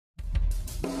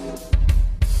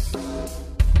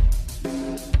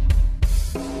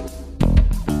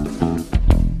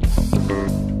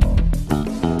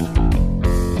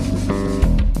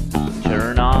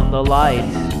the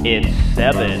lights. It's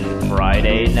 7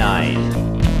 Friday night.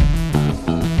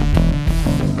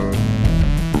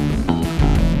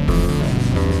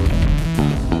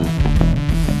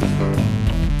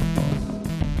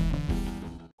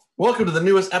 Welcome to the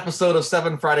newest episode of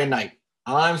 7 Friday Night.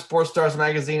 I'm Sports Stars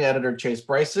Magazine editor Chase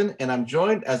Bryson, and I'm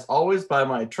joined, as always, by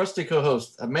my trusty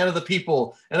co-host, a man of the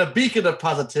people, and a beacon of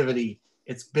positivity.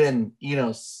 It's Ben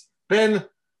Enos. Ben,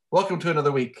 welcome to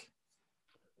another week.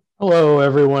 Hello,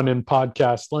 everyone in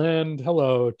podcast land.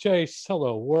 Hello, Chase.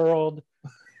 Hello, world.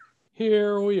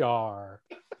 Here we are.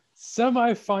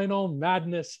 Semifinal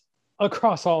madness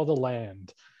across all the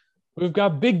land. We've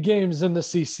got big games in the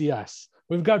CCS.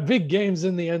 We've got big games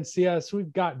in the NCS.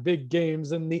 We've got big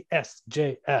games in the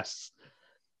SJS.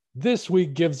 This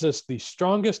week gives us the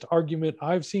strongest argument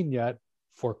I've seen yet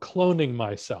for cloning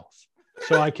myself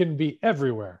so I can be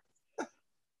everywhere.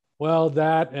 Well,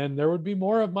 that, and there would be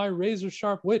more of my razor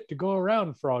sharp wit to go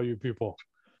around for all you people.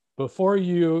 Before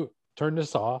you turn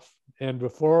this off and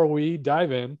before we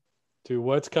dive in to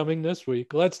what's coming this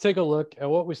week, let's take a look at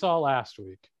what we saw last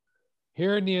week.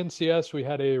 Here in the NCS, we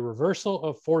had a reversal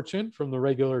of fortune from the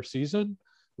regular season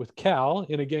with Cal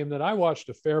in a game that I watched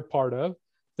a fair part of.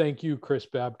 Thank you, Chris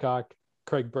Babcock,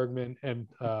 Craig Bergman, and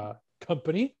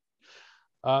company,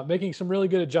 making some really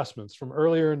good adjustments from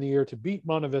earlier in the year to beat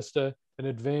Monte Vista and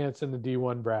advance in the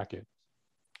D1 bracket.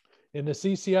 In the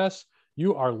CCS,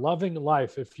 you are loving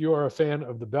life if you are a fan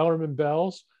of the Bellarmine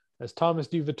Bells, as Thomas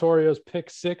Di Vittorio's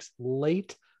pick six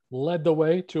late led the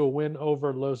way to a win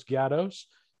over Los Gatos.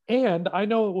 And I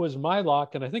know it was my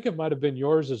lock, and I think it might have been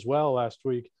yours as well last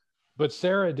week, but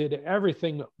Sarah did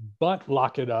everything but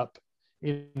lock it up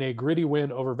in a gritty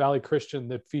win over Valley Christian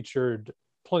that featured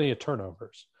plenty of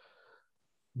turnovers.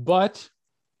 But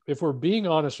if we're being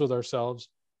honest with ourselves,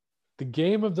 the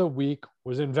game of the week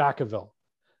was in Vacaville,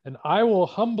 and I will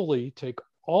humbly take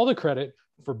all the credit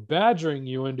for badgering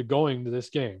you into going to this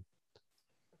game.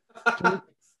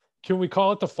 Can we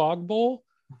call it the Fog Bowl?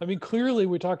 I mean, clearly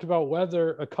we talked about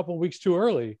weather a couple weeks too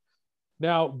early.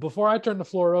 Now, before I turn the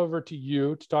floor over to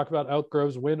you to talk about Elk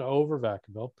Grove's win over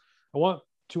Vacaville, I want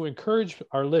to encourage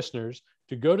our listeners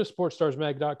to go to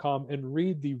sportstarsmag.com and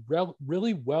read the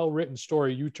really well-written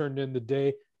story you turned in the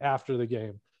day after the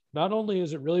game. Not only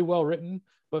is it really well-written,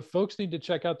 but folks need to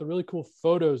check out the really cool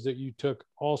photos that you took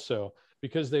also,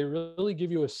 because they really give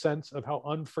you a sense of how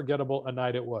unforgettable a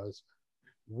night it was.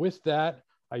 With that,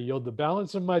 I yield the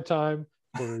balance of my time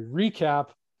for a recap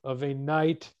of a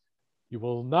night you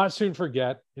will not soon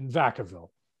forget in Vacaville.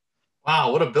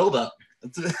 Wow, what a buildup.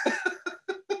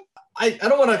 I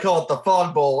don't want to call it the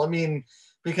Fog Bowl. I mean,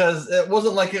 because it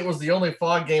wasn't like it was the only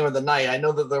fog game of the night. I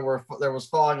know that there was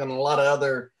fog in a lot of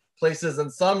other places,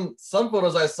 and some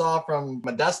photos I saw from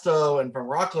Modesto and from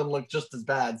Rockland looked just as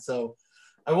bad. So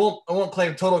I won't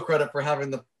claim total credit for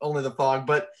having only the fog,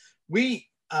 but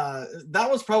that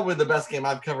was probably the best game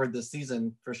I've covered this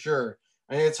season for sure.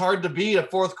 I mean, it's hard to beat a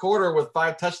fourth quarter with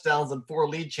 5 touchdowns and 4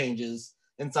 lead changes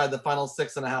inside the final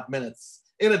 6.5 minutes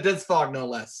in a dense fog, no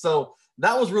less. So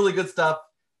that was really good stuff.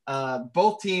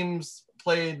 Both teams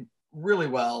played really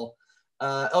well.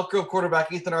 Elk Grove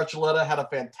quarterback Ethan Archuleta had a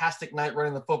fantastic night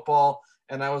running the football,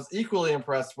 and I was equally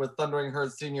impressed with Thundering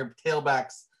Herd senior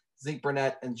tailbacks Zeke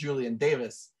Burnett and Julian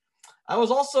Davis. I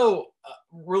was also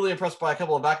really impressed by a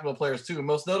couple of Vacaville players too,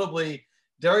 most notably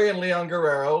Darian Leon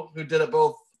Guerrero, who did it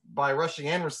both by rushing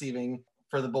and receiving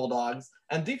for the Bulldogs.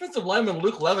 And defensive lineman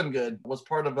Luke Levengood was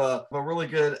part of a really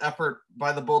good effort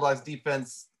by the Bulldogs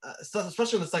defense,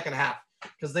 especially in the second half,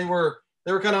 because they were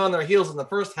kind of on their heels in the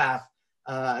first half,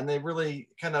 and they really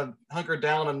kind of hunkered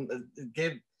down and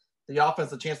gave the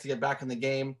offense a chance to get back in the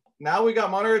game. Now we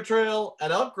got Monterey Trail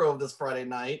at Elk Grove this Friday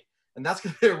night, and that's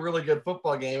going to be a really good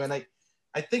football game. And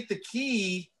I think the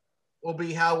key will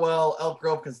be how well Elk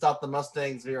Grove can stop the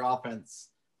Mustangs Veer offense.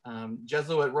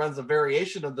 Jesuit runs a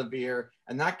variation of the Veer,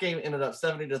 and that game ended up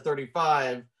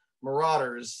 70-35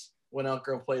 Marauders when Elk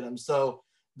Grove played them. So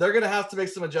they're going to have to make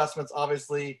some adjustments,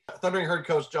 obviously. Thundering Herd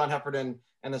coach John Heffernan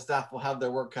and the staff will have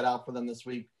their work cut out for them this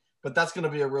week, but that's going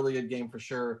to be a really good game for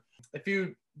sure. If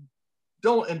you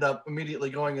don't end up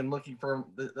immediately going and looking for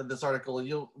this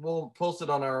article, we'll post it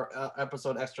on our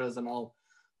episode extras, and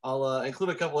I'll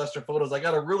include a couple extra photos. I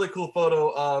got a really cool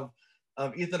photo of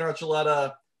Ethan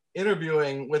Archuleta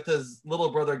interviewing with his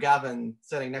little brother Gavin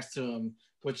sitting next to him,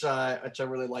 which I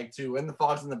really like too. And the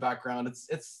fog's in the background.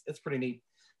 It's pretty neat.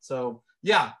 So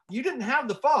yeah, you didn't have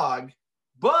the fog,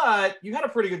 but you had a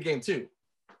pretty good game too.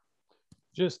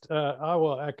 Just I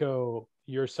will echo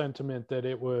your sentiment that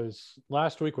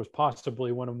last week was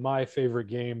possibly one of my favorite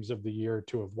games of the year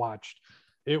to have watched.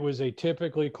 It was a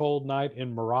typically cold night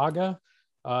in Moraga,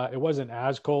 It wasn't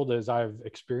as cold as I've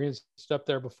experienced up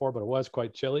there before, but it was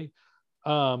quite chilly.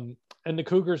 And the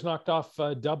Cougars knocked off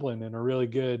Dublin in a really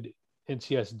good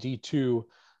NCS D2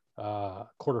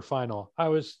 quarterfinal. I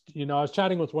was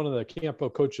chatting with one of the Campo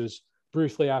coaches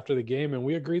briefly after the game, and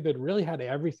we agreed that it really had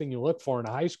everything you look for in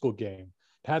a high school game.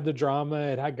 It had the drama,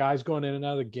 it had guys going in and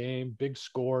out of the game, big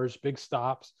scores, big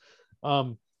stops.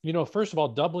 First of all,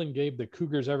 Dublin gave the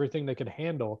Cougars everything they could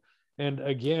handle. And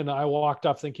again, I walked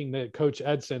off thinking that Coach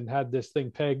Edson had this thing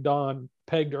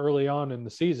pegged early on in the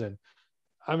season.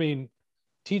 I mean,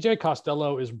 TJ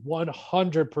Costello is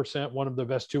 100% one of the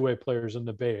best two-way players in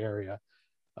the Bay Area.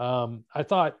 I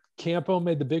thought Campo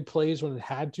made the big plays when it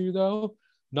had to, though.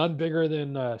 None bigger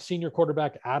than senior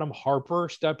quarterback Adam Harper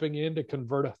stepping in to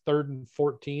convert a 3rd and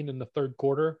 14 in the third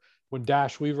quarter when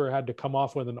Dash Weaver had to come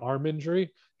off with an arm injury.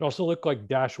 It also looked like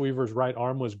Dash Weaver's right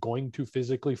arm was going to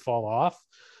physically fall off.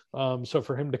 So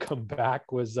for him to come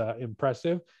back was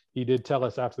impressive. He did tell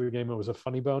us after the game it was a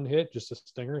funny bone hit, just a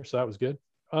stinger. So that was good.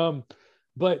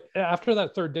 But after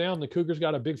that third down, the Cougars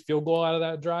got a big field goal out of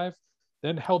that drive,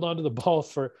 then held onto the ball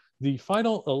for the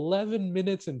final 11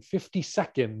 minutes and 50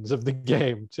 seconds of the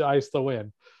game to ice the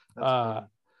win.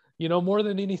 More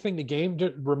than anything, the game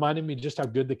reminded me just how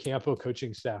good the Campo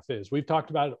coaching staff is. We've talked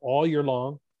about it all year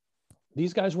long.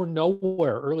 These guys were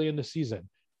nowhere early in the season.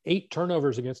 8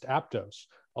 turnovers against Aptos,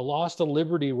 a loss to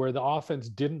Liberty where the offense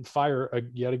didn't fire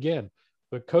yet again.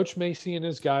 But Coach Macy and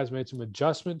his guys made some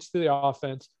adjustments to the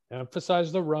offense,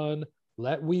 emphasized the run,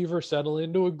 let Weaver settle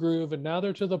into a groove, and now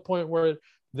they're to the point where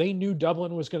they knew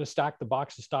Dublin was going to stack the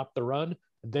box to stop the run.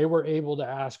 They were able to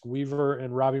ask Weaver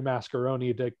and Robbie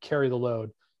Mascaroni to carry the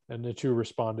load, and the two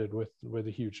responded with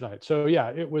a huge night. So, yeah,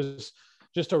 it was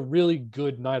just a really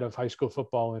good night of high school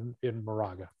football in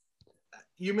Moraga.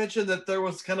 You mentioned that there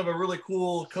was kind of a really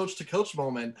cool coach-to-coach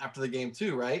moment after the game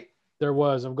too, right? There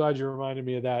was. I'm glad you reminded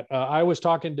me of that. I was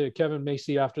talking to Kevin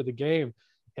Macy after the game,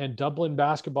 and Dublin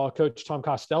basketball coach Tom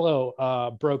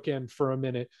Costello broke in for a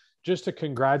minute just to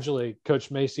congratulate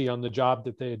Coach Macy on the job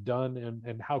that they had done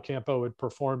and how Campo had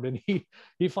performed. And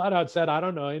he flat out said, I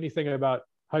don't know anything about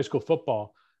high school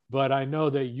football, but I know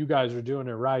that you guys are doing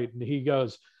it right. And he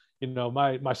goes,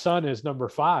 my son is number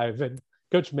 5. And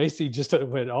Coach Macy just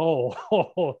went,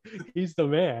 oh, he's the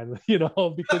man,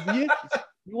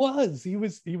 because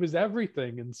he was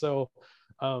everything. And so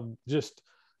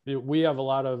we have a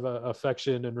lot of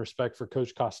affection and respect for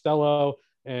Coach Costello,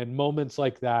 and moments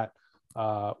like that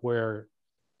where,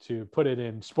 to put it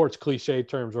in sports cliche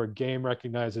terms, where game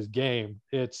recognizes game,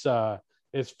 it's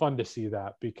fun to see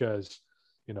that because,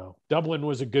 Dublin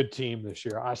was a good team this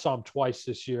year. I saw them twice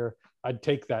this year. I'd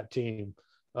take that team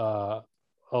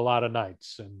a lot of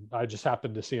nights, and I just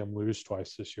happened to see them lose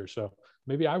twice this year. So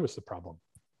maybe I was the problem.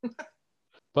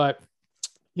 But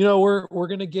we're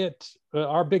going to get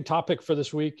our big topic for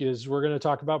this week is we're going to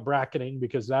talk about bracketing,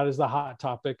 because that is the hot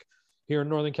topic here in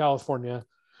Northern California.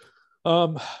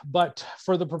 But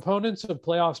for the proponents of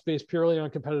playoffs based purely on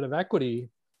competitive equity,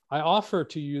 I offer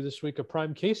to you this week a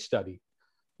prime case study.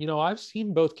 I've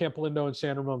seen both Campo Lindo and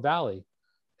San Ramon Valley,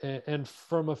 and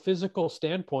from a physical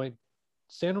standpoint,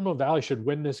 San Ramon Valley should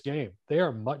win this game. They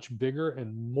are much bigger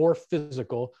and more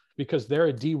physical because they're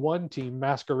a D1 team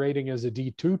masquerading as a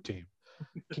D2 team.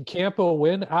 Can Campo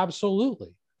win?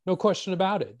 Absolutely. No question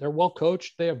about it. They're well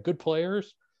coached. They have good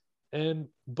players.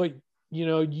 But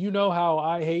how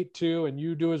I hate to, and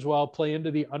you do as well, play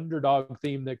into the underdog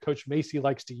theme that Coach Macy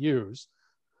likes to use.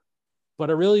 But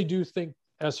I really do think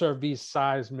SRV's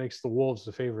size makes the Wolves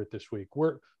the favorite this week.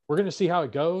 We're going to see how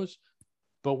it goes.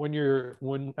 But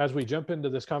as we jump into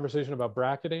this conversation about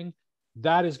bracketing,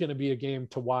 that is going to be a game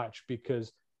to watch,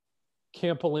 because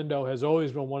Campo Lindo has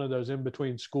always been one of those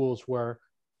in-between schools where,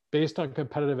 based on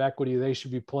competitive equity, they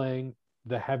should be playing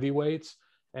the heavyweights,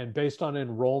 and based on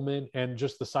enrollment and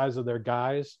just the size of their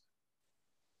guys,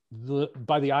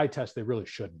 by the eye test, they really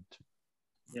shouldn't.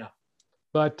 Yeah.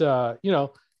 But,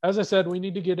 as I said, we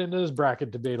need to get into this bracket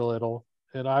debate a little.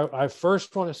 And I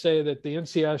first want to say that the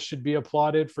NCS should be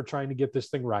applauded for trying to get this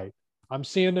thing right. I'm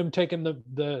seeing them taking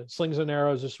the slings and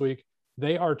arrows this week.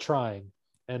 They are trying.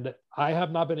 And I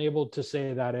have not been able to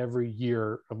say that every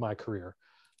year of my career.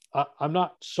 I'm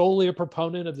not solely a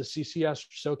proponent of the CCS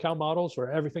SoCal models where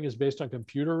everything is based on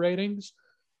computer ratings.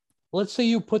 Let's say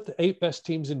you put the 8 best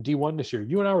teams in D1 this year.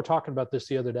 You and I were talking about this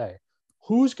the other day.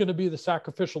 Who's going to be the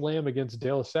sacrificial lamb against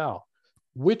De La Salle?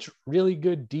 Which really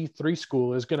good D3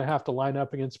 school is going to have to line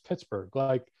up against Pittsburgh?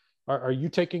 Like, are you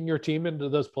taking your team into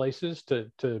those places to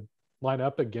line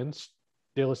up against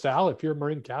De La Salle if you're a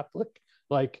Marine Catholic?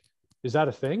 Like, is that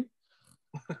a thing?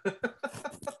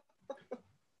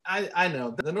 I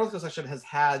know the North Coast section has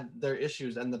had their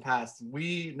issues in the past.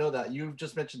 We know that. You've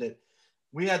just mentioned it.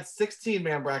 We had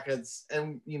 16-man brackets,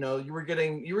 and you were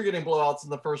getting blowouts in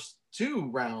the first 2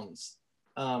 rounds.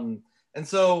 And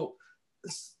so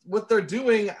what they're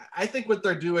doing, I think what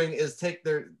they're doing is take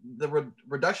the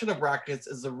reduction of brackets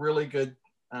is a really good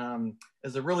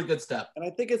step. And I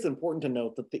think it's important to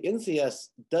note that the NCS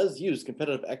does use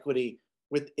competitive equity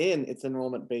within its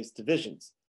enrollment-based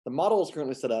divisions. The model is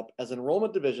currently set up as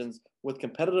enrollment divisions with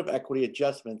competitive equity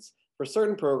adjustments for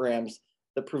certain programs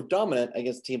that prove dominant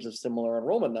against teams of similar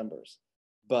enrollment numbers.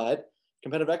 But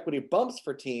competitive equity bumps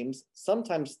for teams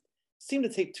sometimes seem to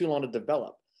take too long to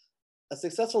develop. A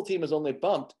successful team is only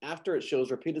bumped after it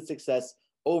shows repeated success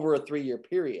over a 3-year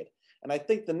period. And I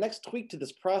think the next tweak to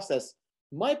this process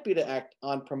might be to act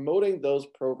on promoting those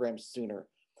programs sooner.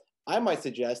 I might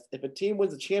suggest if a team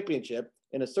wins a championship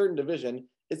in a certain division,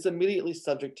 it's immediately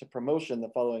subject to promotion the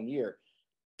following year,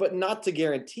 but not to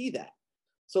guarantee that.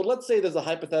 So let's say there's a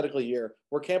hypothetical year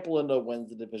where Camp Lindo wins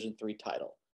the Division III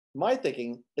title. My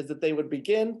thinking is that they would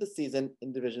begin the season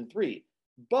in Division III,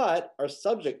 but are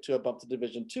subject to a bump to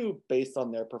Division II based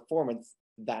on their performance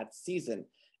that season.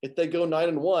 If they go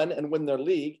 9-1 and win their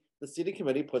league, the seating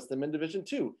committee puts them in Division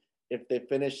II. If they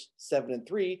finish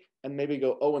 7-3 and maybe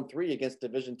go 0-3 against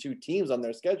Division II teams on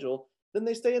their schedule, then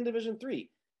they stay in Division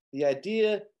III. The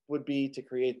idea would be to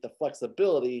create the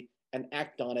flexibility and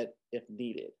act on it if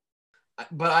needed.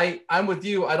 But I'm with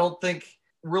you. I don't think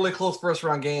really close first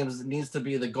round games needs to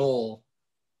be the goal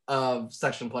of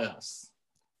section playoffs.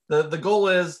 The goal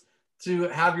is to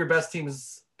have your best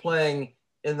teams playing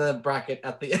in the bracket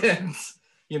at the end,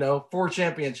 for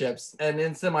championships and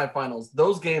in semifinals.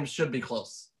 Those games should be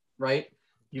close, right?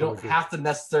 You don't have to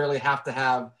necessarily have to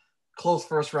have close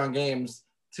first round games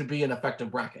to be an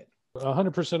effective bracket.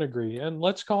 100% agree. And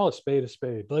let's call a spade a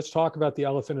spade. Let's talk about the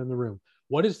elephant in the room.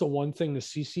 What is the one thing the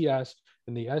CCS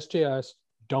and the SJS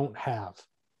don't have?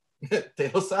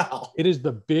 De La Salle. It is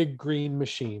the big green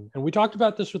machine. And we talked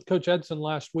about this with Coach Edson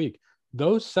last week.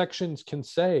 Those sections can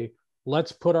say,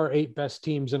 let's put our 8 best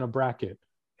teams in a bracket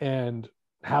and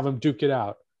have them duke it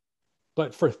out.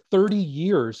 But for 30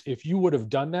 years, if you would have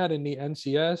done that in the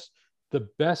NCS, the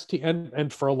best team,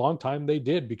 and for a long time they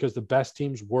did, because the best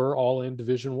teams were all in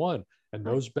Division I. And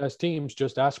those best teams,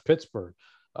 just ask Pittsburgh,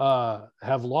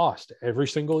 have lost every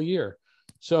single year.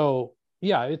 So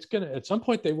yeah, it's going to, at some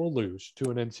point they will lose to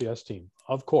an NCS team,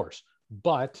 of course,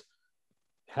 but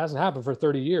it hasn't happened for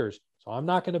 30 years. So I'm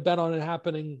not going to bet on it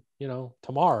happening,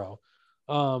 tomorrow,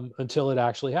 until it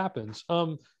actually happens.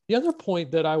 The other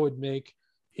point that I would make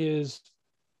is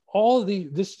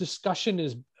this discussion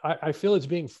is, I feel it's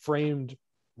being framed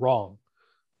wrong.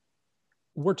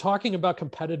 We're talking about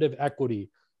competitive equity,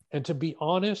 and to be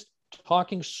honest,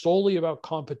 talking solely about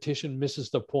competition misses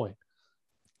the point.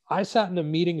 I sat in the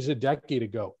meetings a decade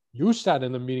ago. You sat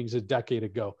in the meetings a decade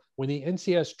ago when the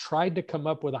NCS tried to come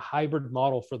up with a hybrid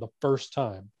model for the first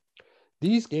time.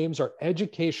 These games are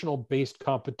educational-based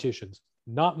competitions,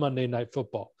 not Monday Night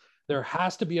Football. There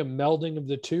has to be a melding of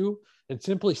the two, and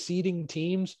simply seeding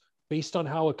teams based on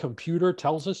how a computer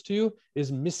tells us to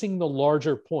is missing the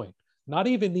larger point. Not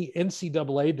even the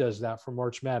NCAA does that for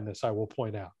March Madness, I will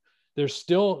point out. There's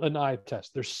still an eye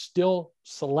test. There's still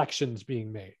selections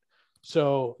being made.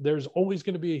 So there's always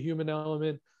going to be a human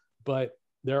element, but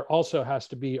there also has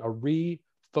to be a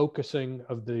refocusing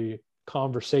of the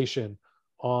conversation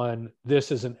on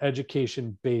this as an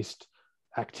education-based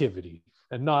activity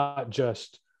and not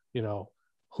just,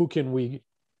 who can we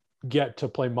get to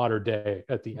play modern day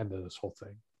at the end of this whole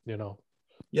thing,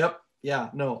 Yep. Yeah,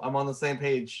 no, I'm on the same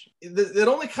page. It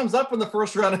only comes up in the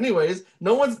first round anyways.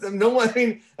 No one, I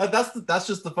mean, that's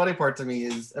just the funny part to me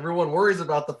is everyone worries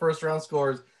about the first round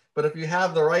scores. But if you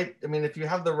have the right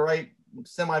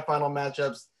semifinal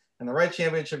matchups and the right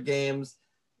championship games,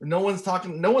 no one's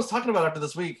talking about after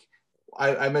this week.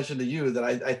 I mentioned to you that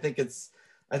I think it's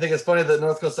funny that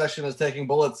North Coast section is taking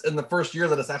bullets in the first year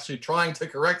that it's actually trying to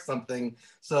correct something.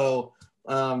 So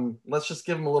let's just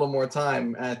give them a little more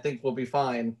time, and I think we'll be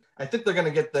fine. I think they're going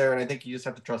to get there, and I think you just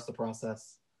have to trust the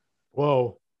process.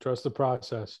 Whoa, trust the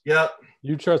process. Yep.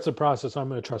 You trust the process. I'm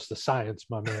going to trust the science,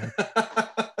 my man.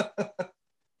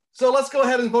 So let's go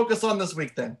ahead and focus on this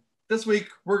week then. This week,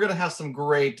 we're going to have some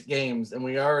great games, and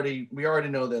we already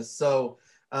know this. So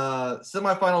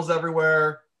semifinals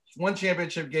everywhere, one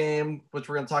championship game, which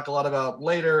we're going to talk a lot about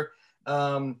later.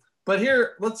 But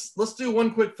here, let's do one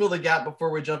quick fill the gap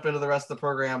before we jump into the rest of the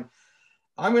program.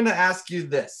 I'm going to ask you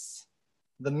this.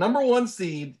 The number 1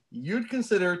 seed you'd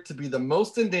consider to be the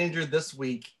most endangered this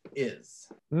week is?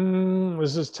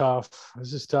 This is tough.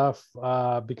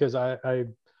 Because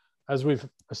as we've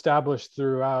established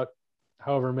throughout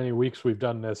however many weeks we've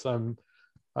done this,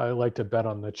 I like to bet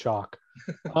on the chalk.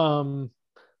 I'm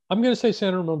going to say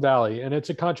San Ramon Valley, and it's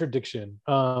a contradiction,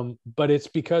 but it's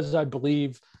because I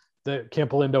believe that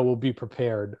Campolindo will be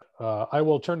prepared. I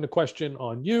will turn the question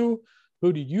on you.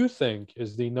 Who do you think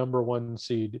is the number 1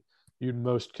 seed you'd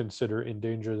most consider in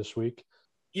danger this week?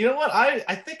 You know what?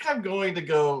 I think I'm going to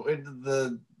go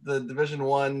into the Division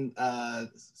One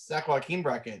Sac Joaquin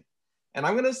bracket, and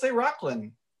I'm going to say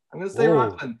Rockland. I'm going to say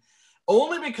Rockland,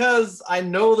 only because I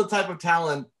know the type of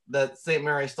talent that St.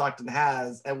 Mary Stockton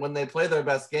has, and when they play their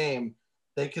best game,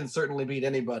 they can certainly beat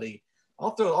anybody.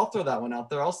 I'll throw that one out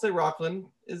there. I'll say Rockland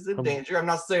is in danger. I'm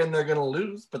not saying they're going to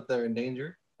lose, but they're in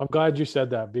danger. I'm glad you said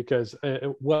that, because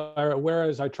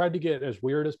whereas I tried to get as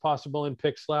weird as possible in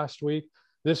picks last week,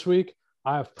 this week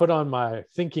I've put on my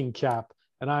thinking cap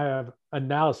and I have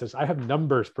analysis. I have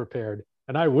numbers prepared,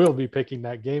 and I will be picking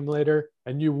that game later,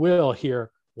 and you will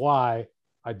hear why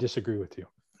I disagree with you.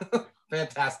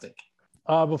 Fantastic.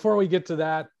 Before we get to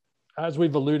that, as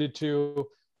we've alluded to,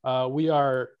 we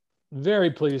are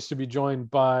very pleased to be joined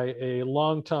by a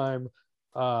longtime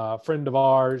friend of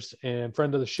ours and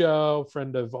friend of the show,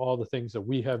 friend of all the things that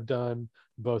we have done,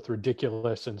 both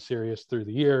ridiculous and serious through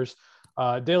the years.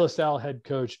 De La Salle head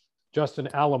coach Justin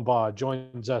Allenbaugh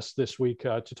joins us this week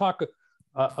to talk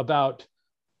about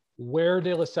where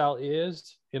De La Salle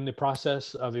is in the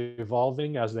process of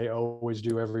evolving, as they always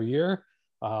do every year,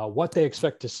 what they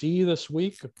expect to see this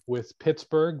week with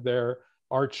Pittsburgh, their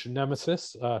arch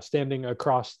nemesis, standing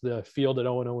across the field at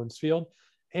Owen Owens Field,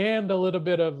 and a little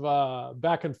bit of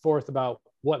back and forth about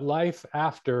what life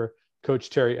after Coach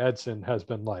Terry Edson has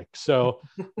been like. So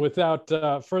without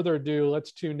further ado,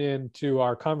 let's tune in to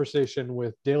our conversation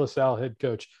with De La Salle head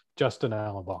coach Justin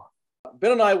Allenbaugh.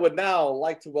 Ben and I would now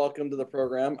like to welcome to the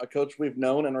program a coach we've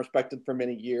known and respected for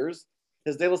many years.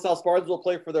 His De La Salle Spartans will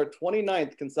play for their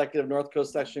 29th consecutive North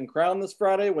Coast Section crown this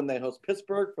Friday when they host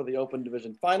Pittsburgh for the Open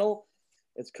Division Final.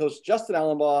 It's Coach Justin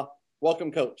Allenbaugh.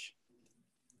 Welcome, Coach.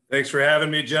 Thanks for having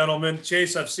me, gentlemen.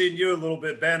 Chase, I've seen you a little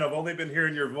bit, Ben. I've only been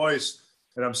hearing your voice,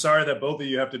 and I'm sorry that both of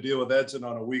you have to deal with Edson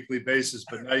on a weekly basis,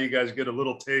 but now you guys get a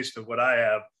little taste of what I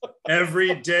have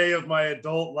every day of my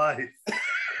adult life.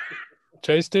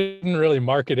 Chase didn't really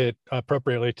market it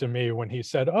appropriately to me when he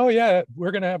said, "Oh yeah, we're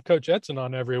going to have Coach Edson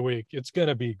on every week. It's going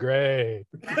to be great."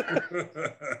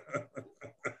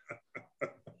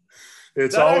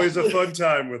 It's always a fun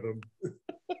time with him.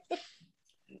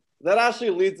 That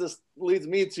actually leads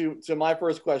me to my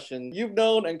first question. You've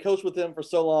known and coached with him for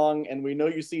so long, and we know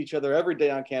you see each other every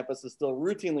day on campus and still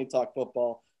routinely talk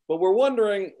football. But we're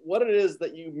wondering what it is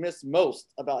that you miss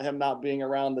most about him not being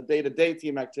around the day-to-day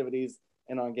team activities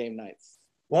and on game nights.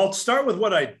 Well, I'll start with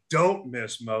what I don't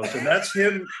miss most, and that's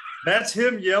him. That's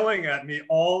him yelling at me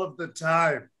all of the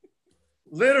time.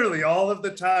 Literally all of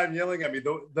the time yelling at me.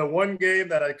 The one game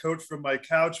that I coached from my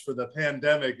couch for the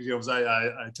pandemic,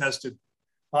 I tested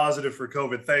positive for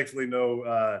COVID.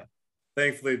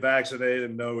 Thankfully vaccinated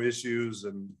and no issues,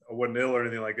 and I wasn't ill or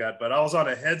anything like that. But I was on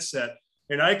a headset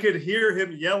and I could hear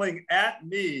him yelling at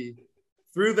me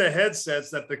through the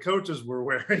headsets that the coaches were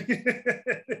wearing.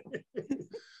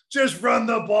 Just run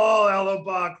the ball,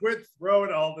 Allenbaugh. Quit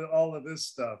throwing all of this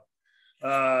stuff.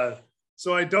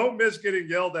 So I don't miss getting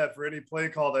yelled at for any play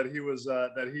call that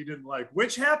he didn't like,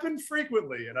 which happened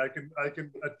frequently, and I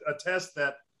can attest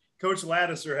that Coach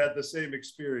Laddiser had the same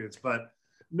experience. But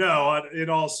no, in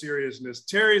all seriousness,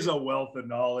 Terry's a wealth of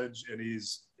knowledge, and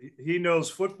he knows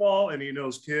football, and he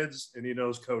knows kids, and he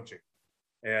knows coaching.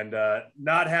 And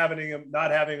not having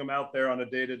him out there on a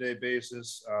day-to-day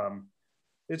basis,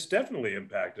 it's definitely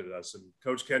impacted us. And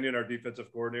Coach Kenyon, our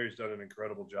defensive coordinator, he's done an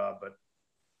incredible job. But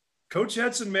Coach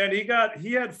Edson, man,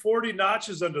 he had 40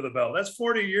 notches under the belt. That's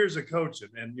 40 years of coaching,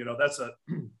 and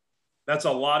that's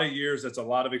a lot of years. That's a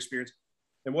lot of experience.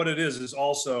 And what it is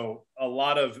also a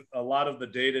lot of the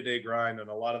day-to-day grind and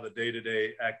a lot of the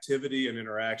day-to-day activity and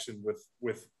interaction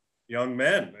with young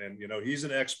men. And he's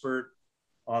an expert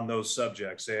on those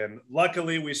subjects. And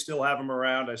luckily, we still have him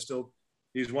around.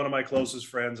 He's one of my closest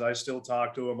friends. I still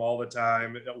talk to him all the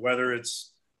time, whether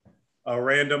it's a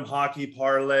random hockey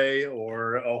parlay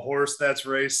or a horse that's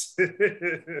raced.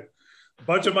 A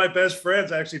bunch of my best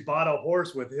friends actually bought a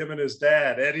horse with him and his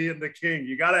dad, Eddie and the King.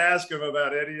 You got to ask him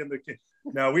about Eddie and the King.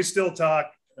 Now, we still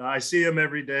talk. I see him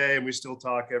every day, and we still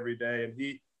talk every day.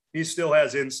 And he still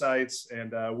has insights,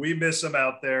 and we miss him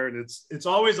out there. And it's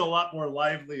always a lot more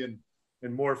lively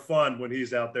and more fun when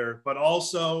he's out there. But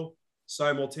also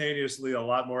simultaneously a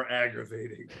lot more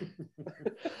aggravating.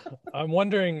 I'm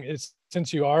wondering,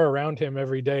 since you are around him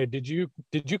every day, did you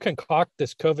concoct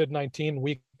this COVID-19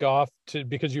 week off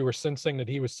because you were sensing that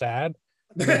he was sad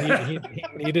and that he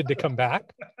needed to come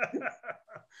back?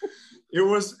 It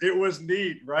was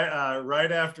neat.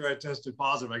 Right after I tested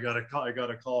positive, I got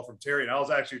a call from Terry, and I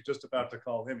was actually just about to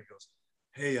call him. He goes,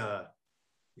 "Hey,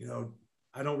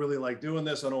 I don't really like doing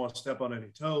this. I don't want to step on any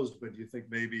toes, but do you think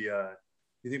maybe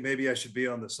I should be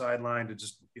on the sideline to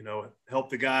just, help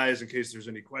the guys in case there's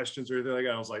any questions or anything like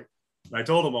that?" I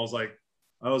told him,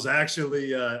 I was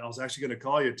actually going to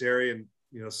call you, Terry, and,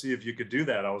 see if you could do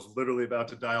that. I was literally about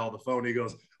to dial the phone. He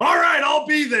goes, "All right, I'll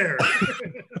be there."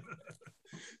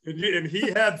 and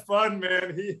he had fun,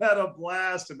 man. He had a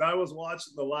blast. And I was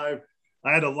watching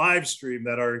I had a live stream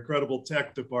that our incredible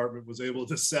tech department was able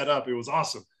to set up. It was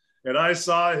awesome. And I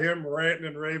saw him ranting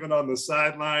and raving on the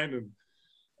sideline, and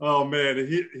oh man,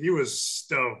 he was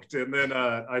stoked. And then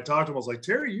I talked to him. I was like,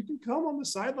 "Terry, you can come on the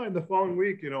sideline the following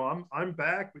week. I'm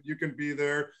back, but you can be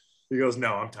there." He goes,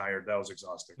 "No, I'm tired. That was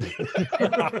exhausting."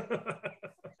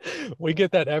 We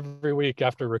get that every week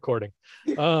after recording.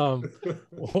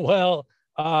 Well,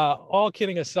 all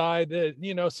kidding aside,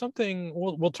 something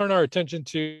we'll turn our attention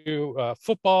to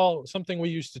football. Something we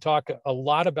used to talk a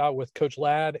lot about with Coach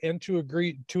Ladd, and to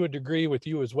a degree with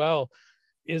you as well,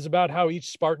 is about how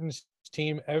each Spartans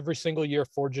team every single year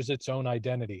forges its own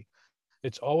identity.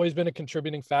 It's always been a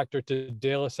contributing factor to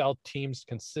De La Salle teams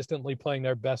consistently playing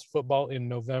their best football in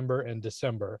November and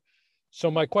December.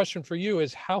 So my question for you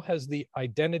is, how has the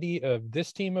identity of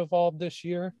this team evolved this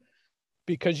year?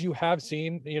 Because you have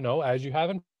seen, as you have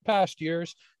in past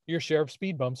years, your share of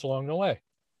speed bumps along the way.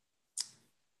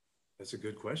 That's a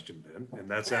good question, Ben. And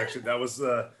that's actually, that was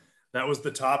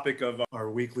the topic of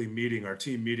our weekly meeting, our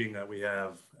team meeting that we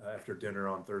have after dinner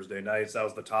on Thursday nights. That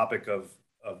was the topic of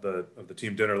the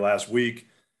team dinner last week,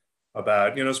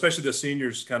 about, especially the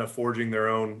seniors kind of forging their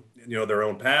own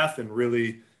path and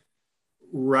really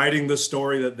writing the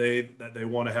story that they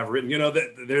want to have written.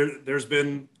 There's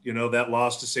been, that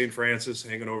loss to St. Francis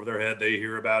hanging over their head. They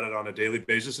hear about it on a daily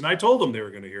basis. And I told them they were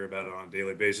going to hear about it on a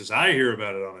daily basis. I hear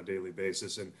about it on a daily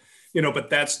basis. And, but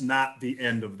that's not the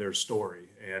end of their story.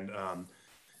 And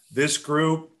this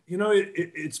group,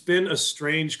 it's been a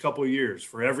strange couple of years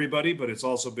for everybody, but it's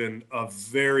also been a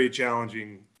very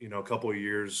challenging, couple of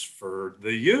years for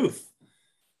the youth.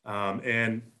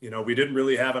 And we didn't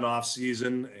really have an off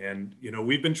season, and,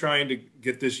 we've been trying to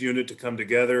get this unit to come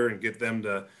together and get them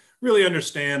to really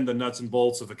understand the nuts and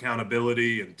bolts of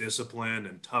accountability and discipline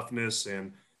and toughness.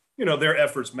 And, their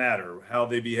efforts matter. How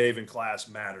they behave in class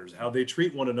matters. How they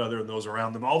treat one another and those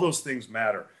around them. All those things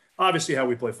matter. Obviously, how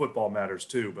we play football matters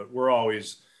too, but we're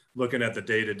always looking at the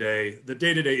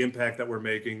day-to-day impact that we're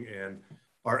making and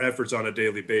our efforts on a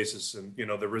daily basis. And,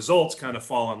 the results kind of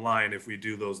fall in line if we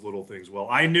do those little things well.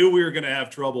 I knew we were going to have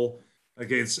trouble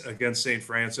against St.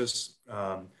 Francis.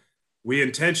 We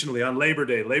intentionally, on Labor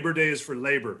Day is for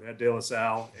labor at De La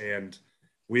Salle, and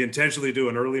we intentionally do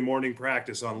an early morning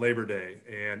practice on Labor Day.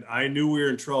 And I knew we were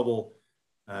in trouble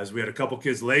as we had a couple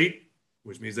kids late,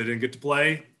 which means they didn't get to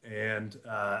play. And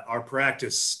our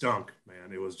practice stunk,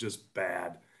 man. It was just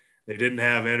bad. They didn't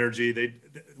have energy.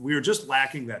 We were just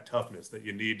lacking that toughness that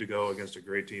you need to go against a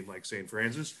great team like St.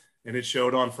 Francis, and it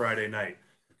showed on Friday night.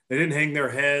 They didn't hang their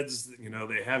heads.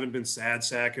 They haven't been sad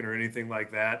sacking or anything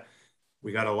like that.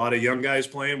 We got a lot of young guys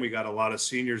playing. We got a lot of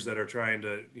seniors that are trying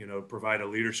to, provide a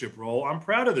leadership role. I'm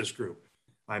proud of this group.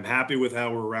 I'm happy with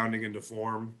how we're rounding into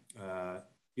form.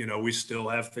 We still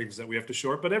have things that we have to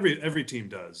short, but every team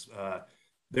does.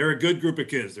 They're a good group of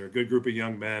kids. They're a good group of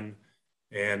young men.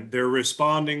 And they're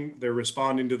responding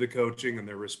to the coaching, and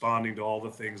they're responding to all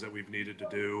the things that we've needed to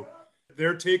do.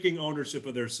 They're taking ownership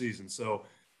of their season. So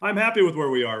I'm happy with where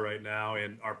we are right now,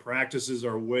 and our practices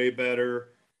are way better.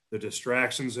 The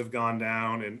distractions have gone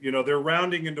down, and, they're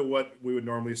rounding into what we would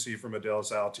normally see from a De La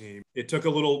Salle team. It took a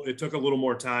little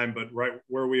more time, but right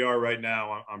where we are right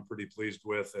now, I'm pretty pleased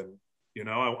with. And,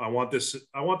 I want this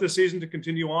season to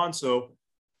continue on so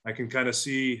I can kind of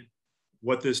see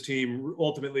what this team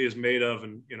ultimately is made of,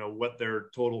 and, what their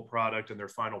total product and their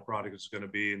final product is going to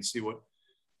be, and see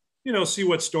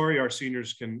what story our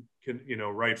seniors can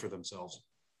write for themselves.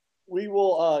 We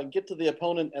will get to the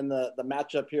opponent and the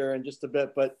matchup here in just a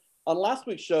bit, but on last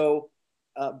week's show,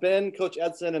 Ben, Coach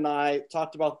Edson, and I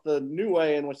talked about the new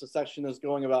way in which the section is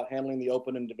going about handling the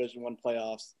Open and Division I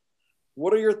playoffs.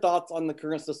 What are your thoughts on the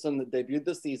current system that debuted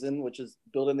this season, which is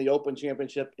building the Open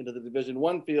Championship into the Division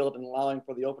I field and allowing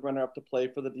for the Open runner-up to play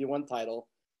for the D1 title?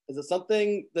 Is it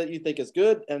something that you think is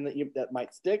good and that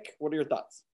might stick? What are your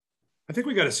thoughts? I think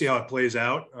we got to see how it plays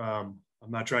out.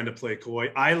 I'm not trying to play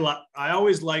coy. I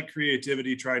always like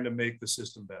creativity, trying to make the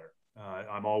system better.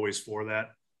 I'm always for that.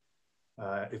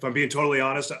 If I'm being totally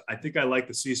honest, I think I like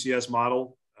the CCS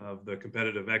model of the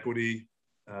competitive equity.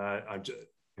 I'm just,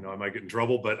 I might get in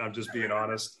trouble, but I'm just being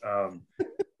honest. I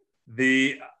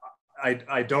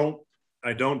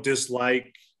don't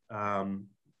dislike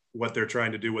what they're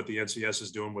trying to do, what the NCS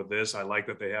is doing with this. I like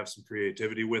that they have some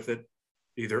creativity with it.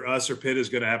 Either us or Pitt is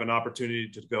going to have an opportunity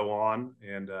to go on,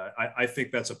 and I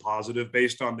think that's a positive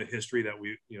based on the history that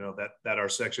that our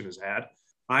section has had.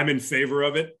 I'm in favor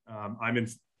of it.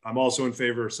 I'm also in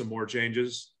favor of some more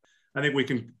changes. I think we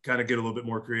can kind of get a little bit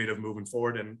more creative moving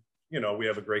forward, and we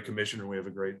have a great commissioner. We have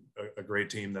a great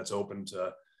team that's open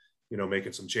to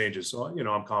making some changes. So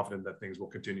I'm confident that things will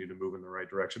continue to move in the right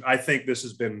direction. I think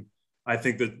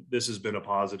that this has been a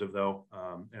positive, though.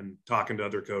 And talking to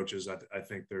other coaches, I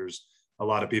think there's a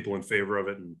lot of people in favor of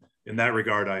it. And in that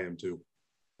regard, I am too.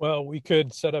 Well, we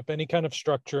could set up any kind of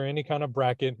structure, any kind of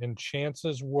bracket, and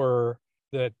chances were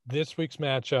that this week's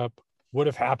matchup would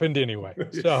have happened anyway.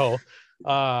 So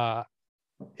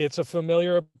it's a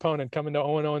familiar opponent coming to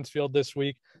Owen Owens Field this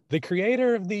week. The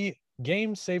creator of the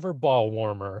Game Saver Ball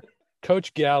Warmer,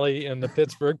 Coach Galley and the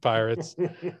Pittsburgh Pirates.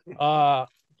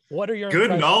 What are your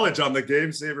good knowledge on the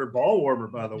Game Saver Ball Warmer,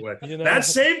 by the way? That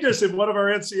saved us in one of our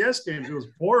NCS games. It was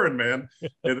pouring, man.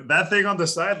 That thing on the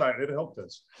sideline, it helped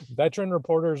us. Veteran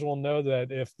reporters will know that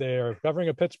if they're covering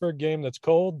a Pittsburgh game that's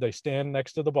cold, they stand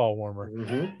next to the ball warmer.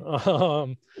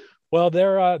 Mm-hmm. Well,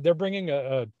 they're bringing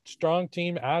a strong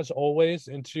team as always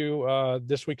into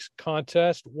this week's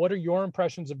contest. What are your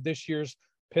impressions of this year's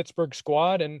Pittsburgh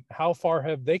squad, and how far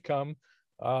have they come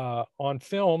on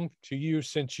film to you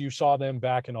since you saw them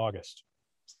back in August?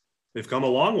 They've come a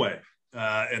long way,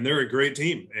 and they're a great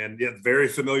team, and yet very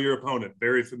familiar opponent.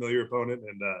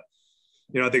 And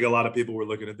I think a lot of people were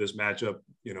looking at this matchup,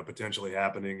 potentially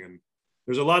happening, and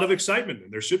there's a lot of excitement,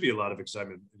 and there should be a lot of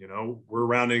excitement. We're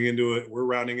rounding into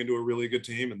a really good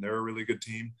team, and they're a really good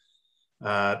team.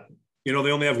 They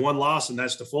only have one loss, and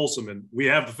that's to Folsom, and we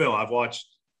have the film. I've watched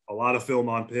a lot of film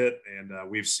on Pitt, and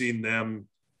we've seen them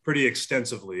pretty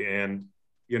extensively. And,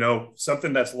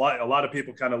 something that's a lot of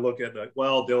people kind of look at like,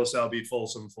 well, De La Salle beat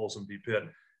Folsom beat Pitt.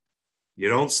 You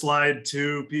don't slide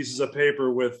two pieces of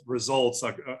paper with results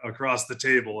across the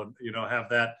table and, have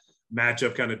that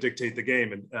matchup kind of dictate the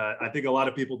game. And I think a lot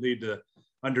of people need to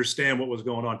understand what was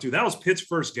going on too. That was Pitt's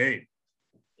first game.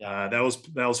 That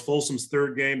was Folsom's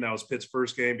third game. That was Pitt's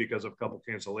first game because of a couple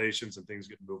cancellations and things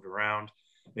getting moved around.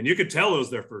 And you could tell it was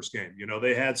their first game.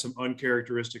 They had some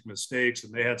uncharacteristic mistakes,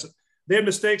 and they had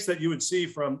mistakes that you would see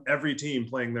from every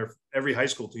high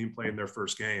school team playing their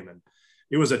first game. And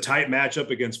it was a tight matchup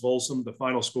against Folsom. The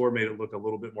final score made it look a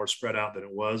little bit more spread out than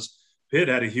it was. Pitt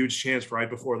had a huge chance right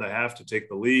before the half to take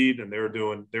the lead, and they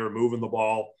were moving the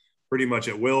ball pretty much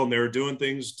at will, and they were doing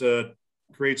things to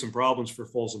create some problems for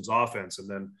Folsom's offense. And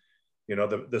then,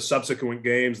 the subsequent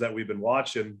games that we've been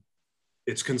watching,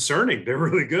 it's concerning. They're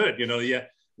really good.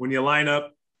 When you line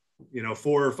up,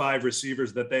 4 or 5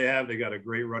 receivers that they got a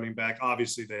great running back.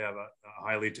 Obviously they have a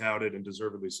highly touted and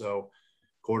deservedly so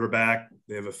quarterback.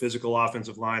 They have a physical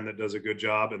offensive line that does a good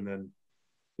job. And then,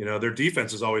 their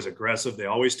defense is always aggressive. They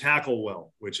always tackle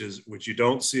well, which you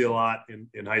don't see a lot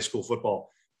in high school football.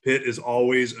 Pitt is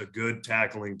always a good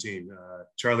tackling team.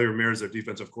 Charlie Ramirez, their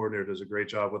defensive coordinator, does a great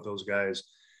job with those guys.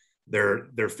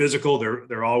 They're physical.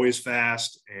 They're always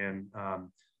fast, and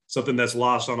something that's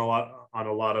lost on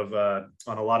a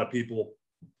lot of people,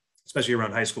 especially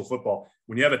around high school football.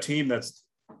 When you have a team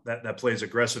that plays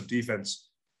aggressive defense,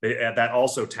 that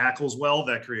also tackles well.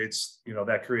 That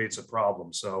creates a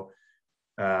problem. So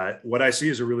what I see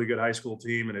is a really good high school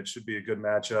team, and it should be a good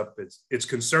matchup. It's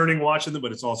concerning watching them,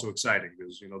 but it's also exciting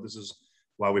because this is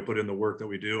why we put in the work that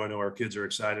we do. I know our kids are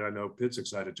excited. I know Pitt's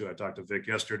excited too. I talked to Vic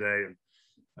yesterday,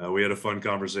 and we had a fun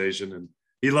conversation, and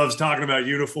he loves talking about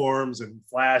uniforms and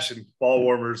flash and ball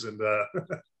warmers. And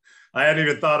I hadn't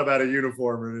even thought about a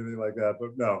uniform or anything like that,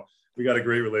 but no, we got a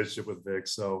great relationship with Vic.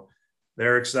 So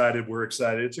they're excited. We're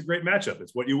excited. It's a great matchup.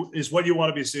 It's what you want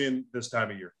to be seeing this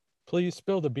time of year. Please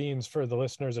spill the beans for the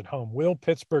listeners at home. Will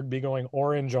Pittsburgh be going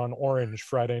orange on orange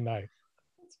Friday night?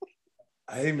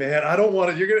 Hey man, I don't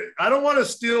want to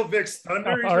steal Vic's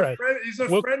thunder. He's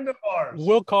a friend of ours.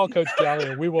 We'll call Coach Galley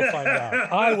and we will find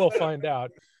out. I will find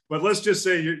out. But let's just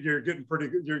say you're getting pretty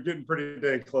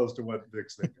dang close to what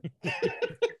Vic's thinking.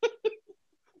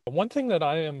 One thing that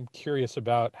I am curious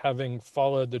about, having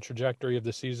followed the trajectory of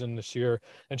the season this year,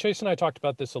 and Chase and I talked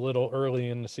about this a little early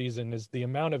in the season, is the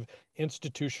amount of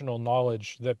institutional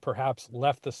knowledge that perhaps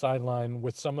left the sideline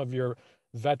with some of your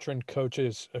veteran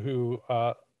coaches who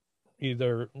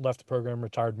either left the program,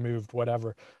 retired, moved,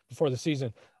 whatever, before the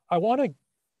season. I want to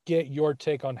get your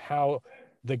take on how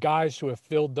the guys who have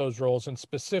filled those roles, and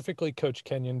specifically Coach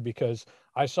Kenyon, because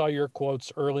I saw your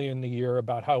quotes early in the year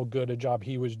about how good a job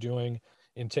he was doing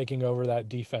in taking over that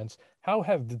defense. How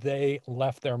have they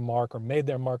left their mark or made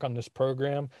their mark on this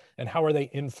program? And how are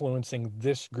they influencing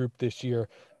this group this year?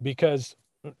 Because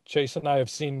Chase and I have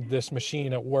seen this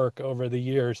machine at work over the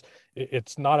years.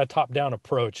 It's not a top-down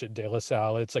approach at De La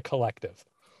Salle. It's a collective.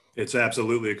 It's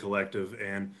absolutely a collective.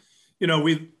 And,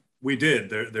 we did.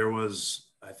 There was,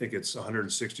 I think it's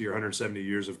 160 or 170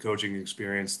 years of coaching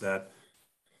experience that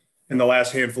in the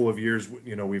last handful of years,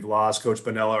 we've lost. Coach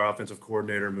Piniella, our offensive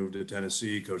coordinator, moved to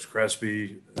Tennessee. Coach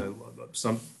Crespi,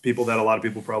 some people that a lot of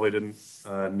people probably didn't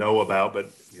know about,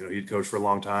 but, he'd coached for a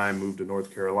long time, moved to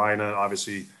North Carolina.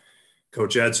 Obviously,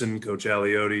 Coach Edson, Coach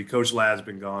Aliotti, Coach Ladd's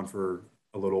been gone for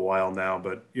a little while now,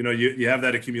 but, you have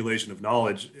that accumulation of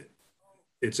knowledge.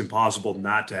 It's impossible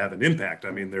not to have an impact.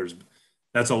 I mean,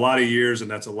 that's a lot of years,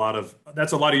 and that's a lot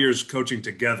of years coaching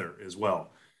together as well.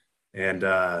 And,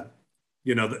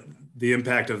 the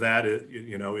impact of that,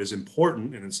 is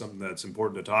important, and it's something that's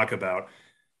important to talk about.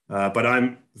 But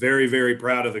I'm very, very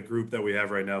proud of the group that we have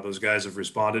right now. Those guys have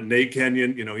responded. Nate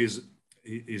Kenyon,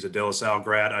 he's a De La Salle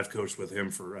grad. I've coached with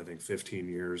him for, I think, 15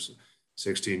 years,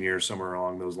 16 years, somewhere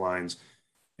along those lines.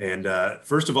 And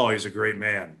first of all, he's a great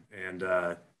man,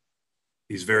 and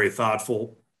he's very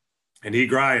thoughtful. And he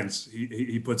grinds.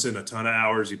 He puts in a ton of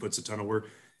hours. He puts a ton of work.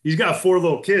 He's got 4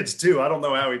 little kids too. I don't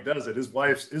know how he does it. His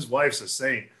wife's a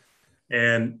saint.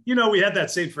 And we had that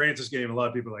St. Francis game. A lot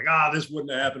of people are like, this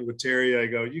wouldn't have happened with Terry. I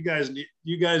go, you guys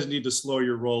need to slow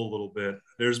your roll a little bit.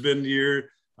 There's been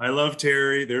I love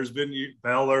Terry. There's been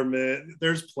Bellarmine.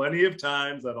 There's plenty of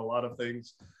times that a lot of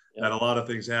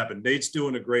things happen. Nate's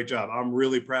doing a great job. I'm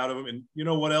really proud of him. And you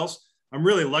know what else? I'm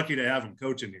really lucky to have him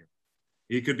coaching here.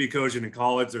 He could be coaching in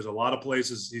college. There's a lot of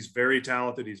places. He's very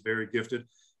talented. He's very gifted.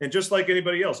 And just like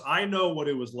anybody else, I know what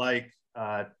it was like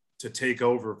to take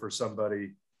over for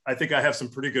somebody. I think I have some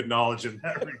pretty good knowledge in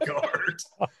that regard.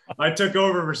 I took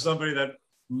over for somebody that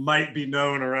might be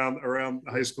known around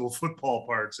high school football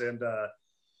parts. And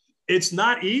it's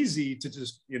not easy to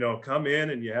just, come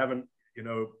in and you haven't,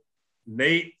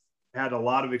 Nate had a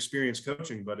lot of experience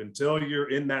coaching, but until you're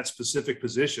in that specific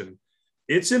position,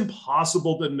 it's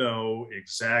impossible to know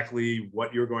exactly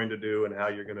what you're going to do and how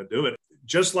you're going to do it.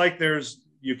 Just like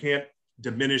you can't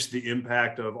diminish the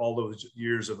impact of all those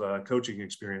years of coaching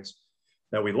experience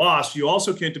that we lost. You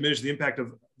also can't diminish the impact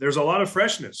of, there's a lot of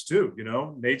freshness too.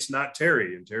 Nate's not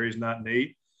Terry and Terry's not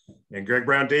Nate. And Greg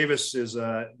Brown Davis is,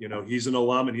 he's an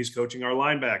alum and he's coaching our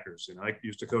linebackers. And I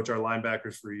used to coach our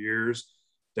linebackers for years.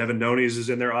 Devin Nonies is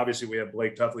in there. Obviously, we have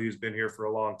Blake Tuffley, who's been here for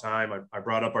a long time. I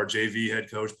brought up our JV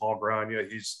head coach, Paul Grania.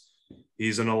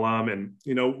 He's an alum, and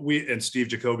and Steve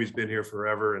Jacoby's been here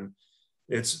forever. And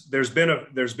there's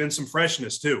been some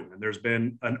freshness too, and there's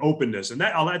been an openness, and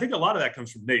that I think a lot of that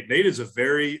comes from Nate. Nate is a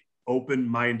very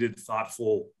open-minded,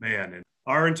 thoughtful man, and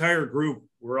our entire group,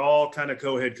 we're all kind of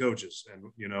co-head coaches, and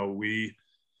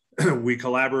we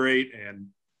collaborate. And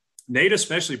Nate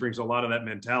especially brings a lot of that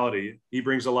mentality. He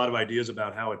brings a lot of ideas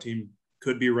about how a team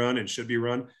could be run and should be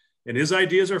run. And his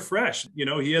ideas are fresh.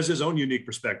 He has his own unique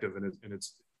perspective, and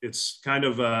it's kind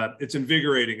of it's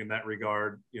invigorating in that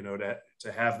regard,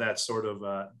 to have that sort of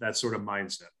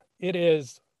mindset. It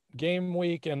is game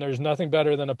week, and there's nothing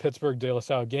better than a Pittsburgh De La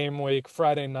Salle game week,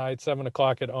 Friday night,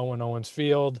 7:00 at Owen Owens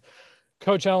Field.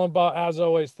 Coach Allenbaugh, as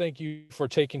always, thank you for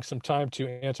taking some time to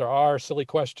answer our silly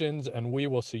questions, and we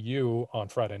will see you on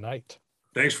Friday night.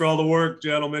 Thanks for all the work,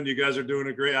 gentlemen. You guys are doing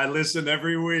a great. I listen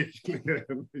every week.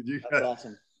 That's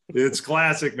awesome. It's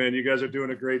classic, man. You guys are doing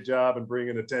a great job and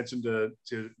bringing attention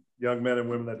to young men and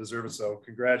women that deserve it. So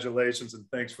congratulations and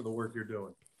thanks for the work you're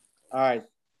doing. All right.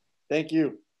 Thank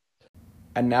you.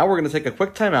 And now we're going to take a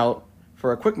quick time out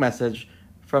for a quick message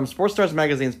from Sports Stars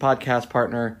Magazine's podcast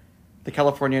partner, the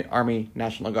California Army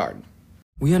National Guard.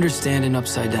 We understand an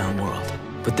upside-down world,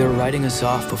 but they're writing us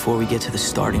off before we get to the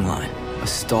starting line. A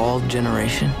stalled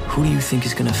generation? Who do you think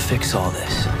is going to fix all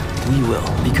this? We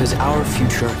will, because our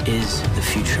future is the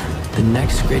future. The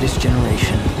next greatest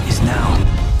generation is now.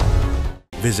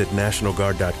 Visit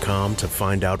NationalGuard.com to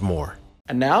find out more.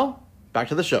 And now, back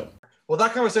to the show. Well,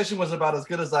 that conversation was about as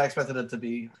good as I expected it to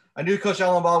be. I knew Coach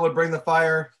Allenbaugh would bring the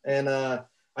fire, and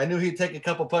I knew he'd take a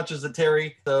couple punches at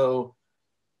Terry. So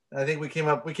I think we came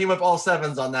up all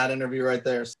sevens on that interview right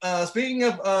there. Speaking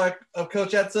of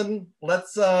Coach Edson,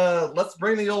 let's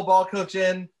bring the old ball coach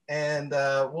in, and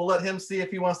we'll let him see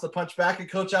if he wants to punch back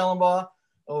at Coach Allenbaugh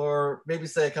or maybe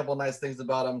say a couple nice things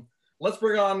about him. Let's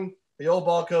bring on the old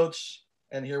ball coach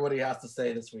and hear what he has to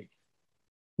say this week.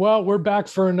 Well, we're back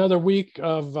for another week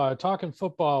of talking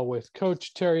football with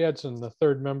Coach Terry Edson, the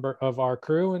third member of our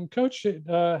crew. And Coach,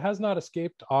 has not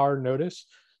escaped our notice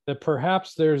that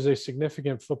perhaps there's a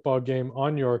significant football game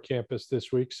on your campus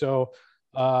this week. So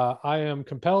I am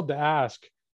compelled to ask,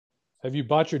 have you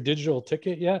bought your digital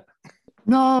ticket yet?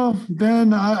 No,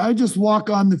 Ben, I just walk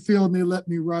on the field and they let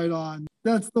me ride on.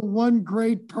 That's the one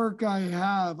great perk I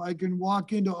have. I can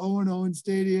walk into Owen Owen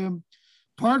Stadium,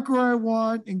 park where I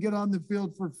want, and get on the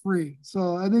field for free.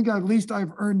 So I think at least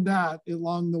I've earned that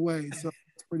along the way. So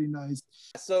it's pretty nice.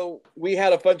 So we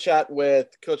had a fun chat with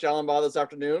Coach Allenbaugh this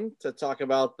afternoon to talk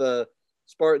about the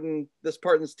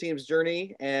Spartans team's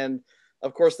journey and,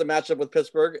 of course, the matchup with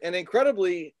Pittsburgh. And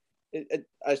incredibly,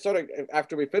 I started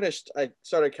after we finished. I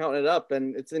started counting it up,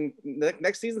 and it's in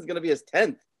next season is going to be his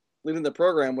 10th leading the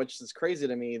program, which is crazy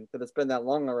to me that it's been that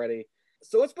long already.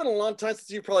 So it's been a long time since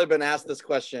you've probably been asked this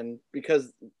question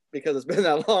because it's been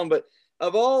that long. But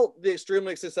of all the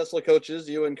extremely successful coaches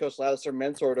you and Coach Ladouceur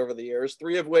mentored over the years,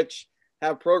 3 of which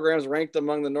have programs ranked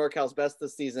among the NorCal's best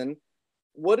this season,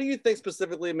 what do you think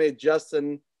specifically made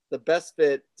Justin the best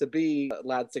fit to be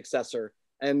Lad's successor?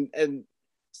 And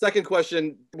second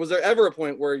question, was there ever a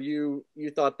point where you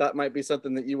thought that might be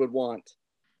something that you would want?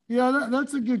 Yeah,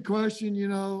 that's a good question.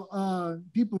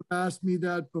 People have asked me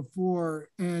that before.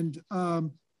 And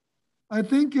I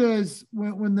think is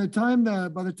when by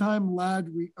the time Lad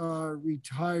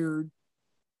retired,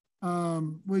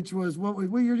 which was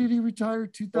what year did he retire?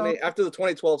 2000 after the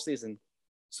 2012 season.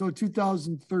 So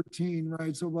 2013,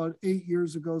 right? So about 8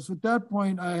 years ago. So at that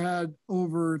point, I had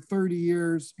over 30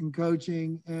 years in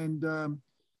coaching. And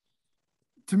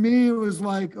to me, it was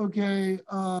like, okay,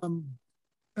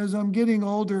 as I'm getting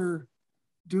older,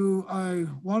 do I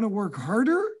want to work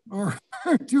harder or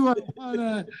do I want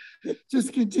to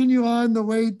just continue on the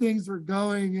way things were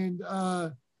going? And,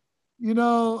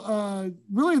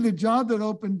 really the job that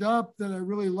opened up that I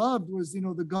really loved was,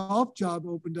 the golf job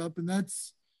opened up, and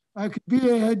I could be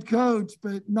a head coach,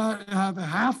 but not have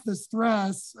half the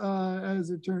stress as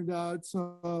it turned out.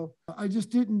 So I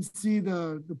just didn't see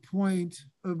the point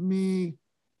of me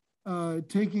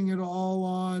taking it all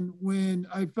on when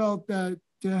I felt that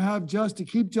to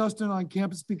keep Justin on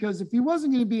campus, because if he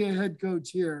wasn't going to be a head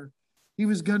coach here, he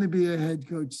was going to be a head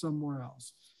coach somewhere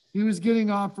else. He was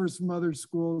getting offers from other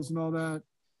schools and all that.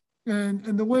 And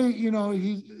the way,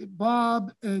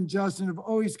 Bob and Justin have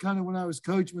always kind of, when I was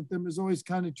coaching with them, has always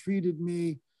kind of treated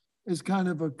me as kind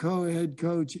of a co-head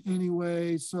coach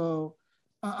anyway. So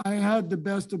I had the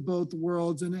best of both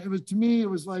worlds. And to me, it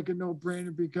was like a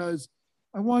no-brainer because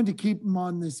I wanted to keep him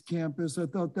on this campus. I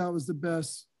thought that was the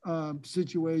best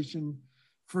situation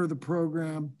for the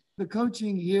program. The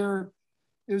coaching here,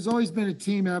 it has always been a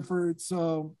team effort.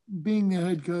 So being the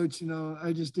head coach,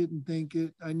 I just didn't think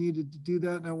I needed to do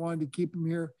that. And I wanted to keep him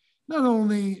here, not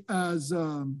only as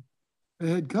a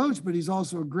head coach, but he's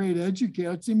also a great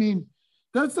educator. I mean,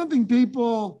 that's something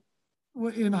people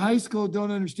in high school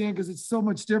don't understand because it's so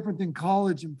much different than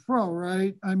college and pro,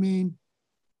 right? I mean,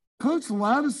 Coach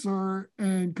Ladouceur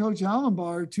and Coach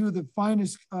Allenbaugh are 2 of the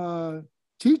finest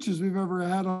teachers we've ever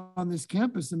had on this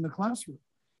campus in the classroom.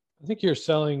 I think you're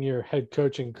selling your head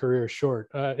coaching career short.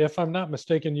 If I'm not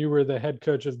mistaken, you were the head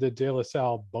coach of the De La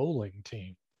Salle bowling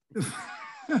team.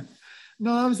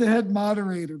 No, I was the head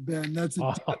moderator, Ben. That's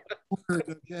a word,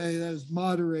 okay? That's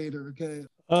moderator, okay?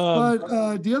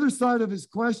 But the other side of his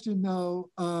question, though,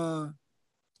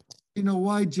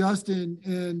 why Justin?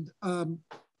 And,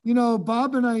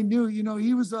 Bob and I knew,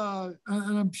 he was, and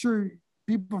I'm sure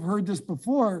people have heard this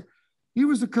before, he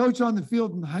was a coach on the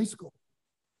field in high school.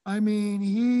 I mean,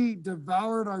 he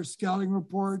devoured our scouting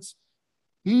reports.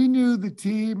 He knew the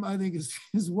team, I think,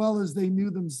 as well as they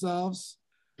knew themselves.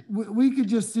 We could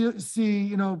just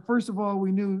see, first of all,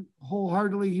 we knew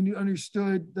wholeheartedly, he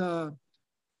understood the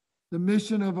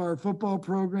mission of our football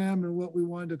program and what we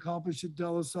wanted to accomplish at De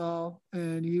La Salle.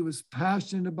 And he was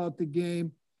passionate about the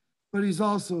game, but he's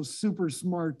also super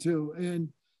smart too.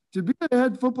 And to be a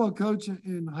head football coach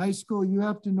in high school, you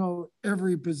have to know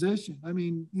every position. I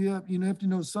mean, you have to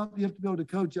know something. You have to be able to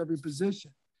coach every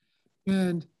position.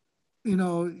 And,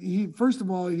 first of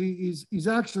all, he's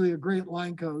actually a great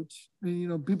line coach.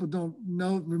 And, people don't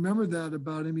remember that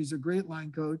about him. He's a great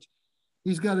line coach.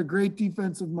 He's got a great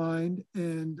defensive mind.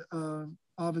 And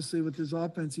obviously with his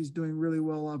offense, he's doing really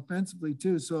well offensively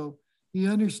too. So he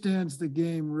understands the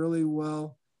game really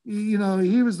well. He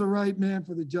was the right man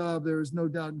for the job. There is no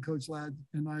doubt in Coach Ladd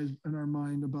and I, in our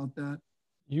mind about that.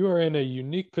 You are in a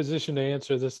unique position to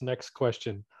answer this next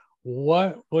question.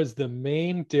 What was the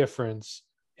main difference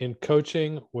in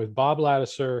coaching with Bob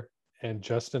Ladouceur and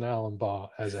Justin Allenbaugh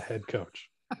as a head coach?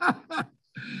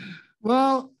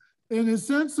 Well, in a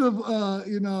sense of,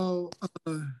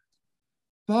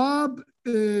 Bob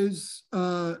is,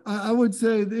 I would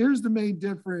say, here's the main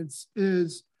difference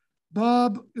is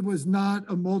Bob was not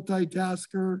a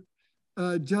multitasker.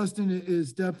 Justin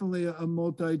is definitely a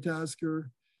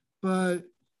multitasker, but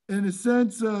in a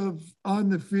sense of on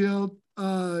the field,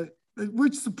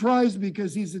 which surprised me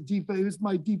because he was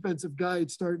my defensive guy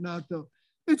at starting out though.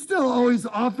 It's still always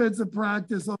offensive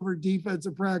practice over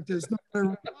defensive practice. No matter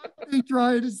what they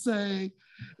try to say,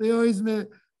 they always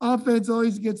offense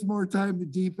always gets more time than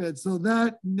defense. So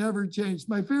that never changed.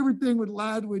 My favorite thing with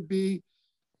Ladd would be,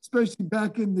 especially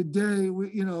back in the day,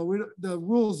 the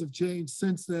rules have changed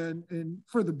since then, and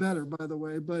for the better, by the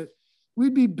way, but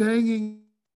we'd be banging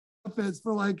offense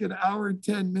for like an hour and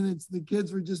 10 minutes. The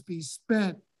kids would just be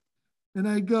spent. And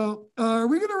I go, are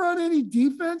we going to run any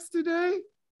defense today?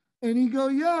 And he go,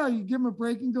 yeah. You give him a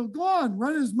break and go on,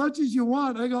 run as much as you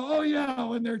want. I go, oh yeah,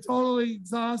 when they're totally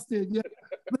exhausted. Yeah,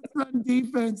 let's run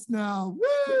defense now.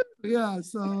 Woo! Yeah,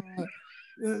 so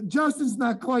Justin's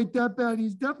not quite that bad.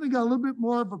 He's definitely got a little bit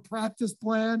more of a practice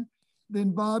plan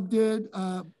than Bob did.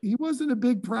 He wasn't a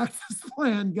big practice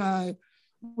plan guy,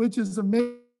 which is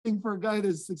amazing for a guy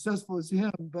that's successful as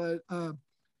him. But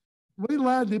Wade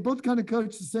Ladd, they both kind of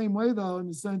coach the same way, though, in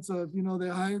the sense of, they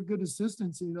hire good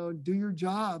assistants, do your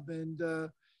job, and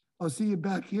I'll see you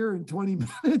back here in 20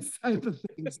 minutes type of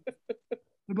things.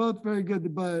 They're both very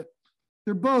good, but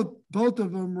they're both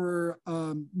of them were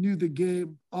knew the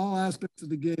game, all aspects of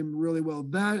the game really well.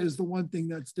 That is the one thing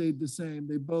that stayed the same.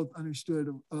 They both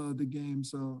understood the game.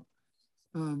 So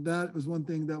that was one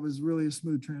thing that was really a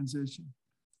smooth transition.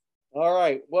 All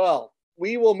right. Well,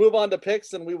 we will move on to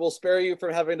picks, and we will spare you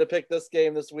from having to pick this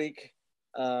game this week.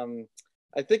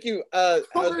 I think you. I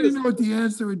already know what the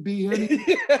answer would be.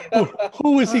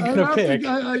 Who is he going to pick?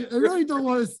 I really don't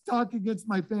want to talk against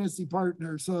my fantasy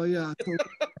partner. So yeah,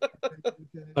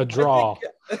 a draw.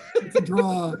 It's a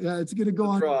draw. Yeah, it's going to go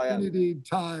on infinity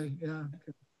tie. Yeah.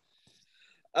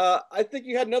 I think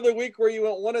you had another week where you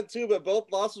went 1-2, but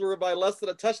both losses were by less than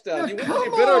a touchdown. Yeah, you wouldn't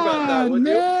be bitter about that, would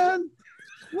man.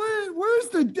 Where's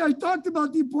I talked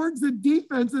about the importance of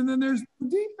defense, and then there's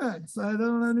defense. I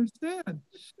don't understand.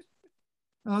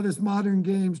 Oh, this modern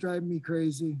game's driving me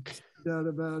crazy. No doubt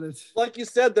about it. Like you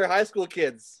said, they're high school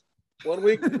kids. One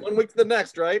week to the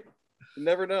next, right? You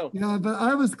never know. Yeah, but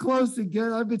I was close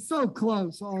to I've been so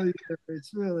close all year.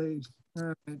 It's really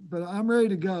all right, but I'm ready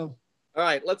to go. All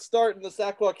right, let's start in the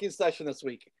Sac Joaquin session this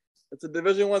week. It's a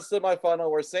Division I semifinal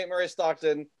where St. Mary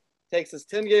Stockton takes his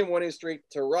 10-game winning streak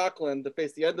to Rockland to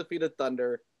face the undefeated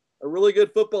Thunder. A really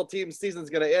good football team season's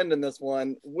going to end in this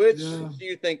one. Which do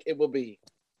you think it will be?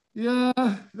 Yeah,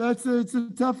 it's a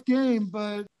tough game,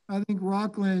 but I think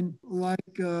Rockland, like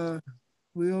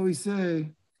we always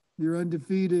say, you're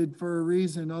undefeated for a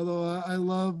reason. Although I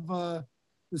love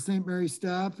the St. Mary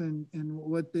staff and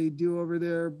what they do over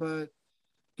there, but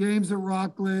games at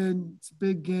Rockland, it's a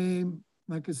big game.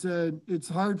 Like I said, it's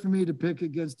hard for me to pick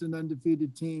against an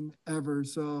undefeated team ever.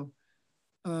 So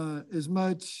as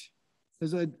much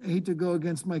as I hate to go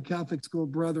against my Catholic school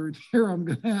brother here, I'm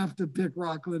going to have to pick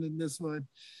Rockland in this one.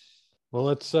 Well,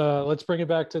 let's bring it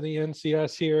back to the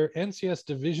NCS here. NCS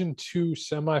Division II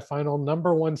semifinal,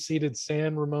 number 1 seeded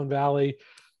San Ramon Valley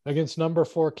against number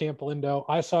 4 Camp Lindo.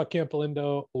 I saw Camp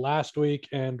Lindo last week,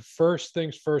 and first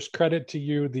things first, credit to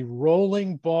you, the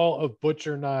rolling ball of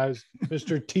butcher knives,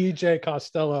 Mr. TJ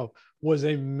Costello was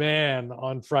a man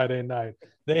on Friday night.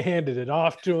 They handed it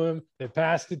off to him. They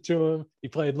passed it to him. He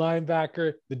played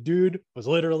linebacker. The dude was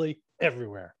literally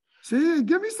everywhere. See,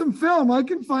 give me some film. I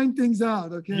can find things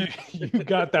out. Okay. You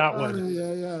got that one.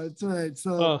 Yeah. It's all right.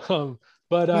 So,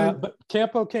 but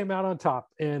Campo came out on top,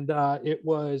 and it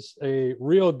was a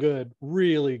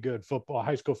really good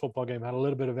high school football game. Had a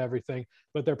little bit of everything,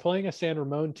 but they're playing a San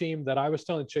Ramon team that I was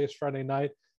telling Chase Friday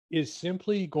night is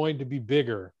simply going to be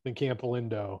bigger than Camp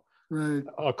Lindo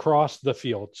across the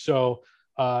field. So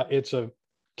it's a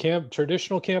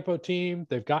traditional Campo team.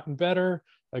 They've gotten better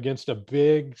against a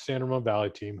big San Ramon Valley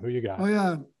team. Who you got? Oh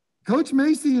yeah, Coach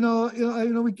Macy.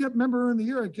 We kept remembering in the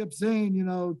year. I kept saying,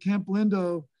 Camp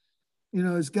Lindo,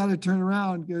 has got to turn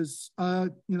around because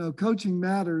coaching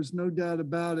matters, no doubt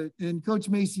about it. And Coach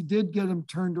Macy did get him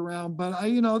turned around. But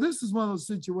this is one of those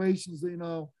situations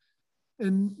that,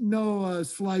 and no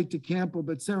slight to Campo,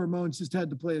 but San Ramon's just had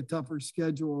to play a tougher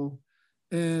schedule.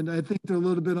 And I think they're a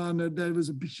little bit on that. That was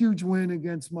a huge win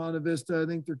against Monte Vista. I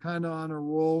think they're kind of on a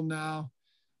roll now.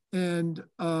 And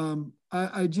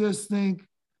I just think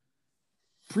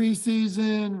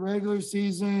preseason, regular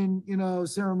season,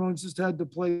 San Ramon's just had to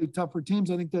play tougher teams.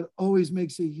 I think that always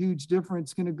makes a huge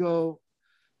difference. Going to go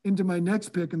into my next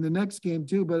pick in the next game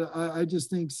too. But I just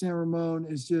think San Ramon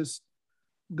is just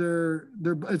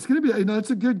it's going to be,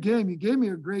 it's a good game. You gave me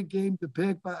a great game to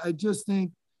pick, but I just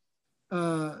think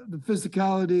the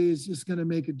physicality is just going to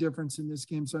make a difference in this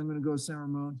game. So I'm going to go San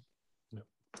Ramon. Yep.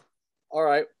 All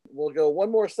right. We'll go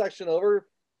one more section over.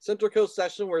 Central Coast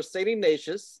section where St.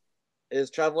 Ignatius is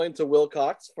traveling to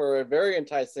Wilcox for a very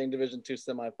enticing Division II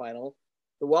semifinal.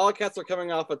 The Wildcats are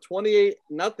coming off a 28-0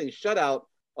 shutout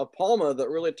of Palma that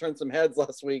really turned some heads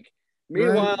last week.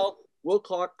 Meanwhile,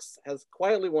 Wilcox has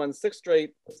quietly won 6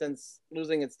 straight since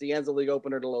losing its De Anza League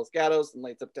opener to Los Gatos in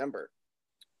late September.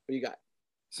 What you got?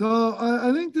 So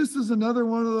I think this is another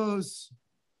one of those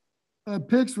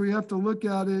picks where you have to look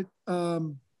at it.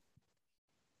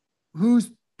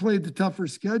 Who's played the tougher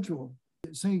schedule?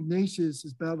 St. Ignatius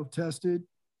is battle tested,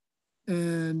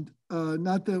 and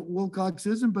not that Wilcox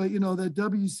isn't, but that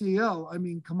WCL. I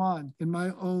mean, come on. In my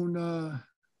own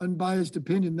unbiased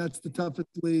opinion, that's the toughest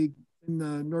league in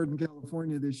Northern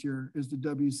California this year is the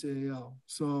WCAL.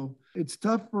 So it's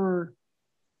tough for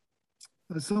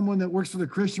someone that works for the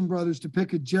Christian Brothers to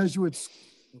pick a Jesuit.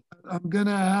 I'm going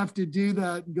to have to do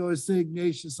that and go with St.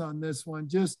 Ignatius on this one,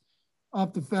 just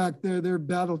off the fact they're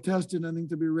battle tested, I think,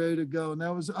 to be ready to go. And I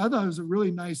thought it was a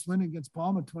really nice win against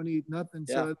Palma, 28-0.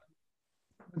 Yeah. So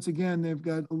once again, they've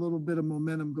got a little bit of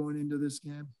momentum going into this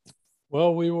game.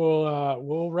 Well,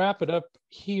 we'll wrap it up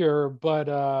here,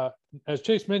 but as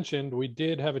Chase mentioned, we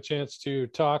did have a chance to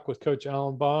talk with Coach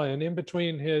Allenbaugh, and in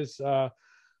between his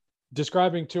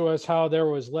describing to us how there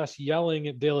was less yelling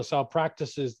at De La Salle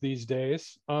practices these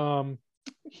days,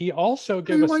 he also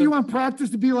gave us you want practice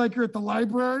to be like you're at the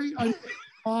library? Come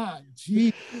on,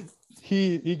 geez.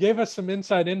 He gave us some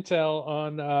inside intel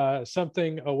on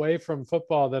something away from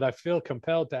football that I feel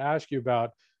compelled to ask you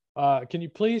about. Can you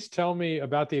please tell me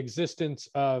about the existence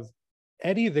of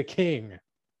Eddie the King?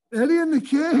 Eddie and the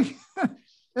King.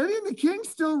 Eddie and the King's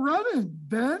still running,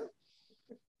 Ben.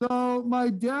 So my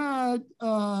dad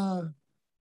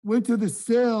went to the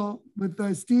sale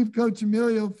with Steve Coach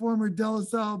Emilio, former De La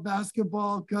Salle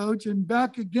basketball coach, and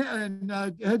back again,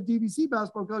 head DVC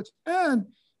basketball coach, and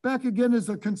back again as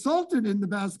a consultant in the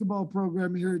basketball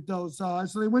program here at De La Salle.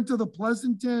 So they went to the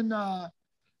Pleasanton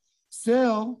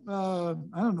sale.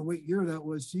 I don't know what year that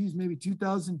was. Geez, maybe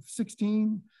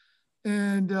 2016.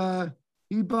 And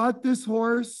he bought this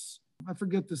horse. I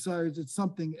forget the size. It's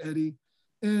something Eddie.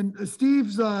 And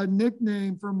Steve's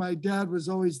nickname for my dad was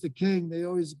always the King. They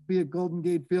always be at Golden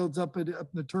Gate Fields up in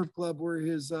the turf club where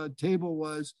his table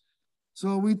was.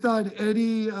 So we thought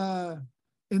Eddie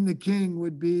and the King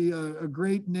would be a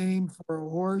great name for a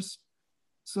horse.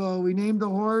 So we named the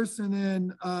horse, and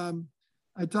then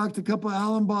I talked to a couple of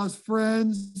Allenbaugh's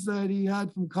friends that he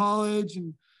had from college,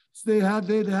 and so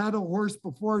they'd had a horse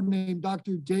before named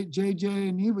Dr. JJ,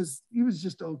 and he was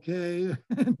just okay.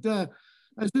 And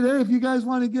I said, hey, if you guys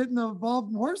want to get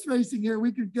involved in horse racing here,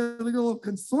 we could get a little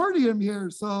consortium here.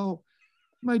 So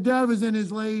my dad was in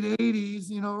his late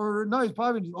 80s, or no, he's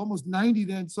probably almost 90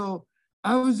 then. So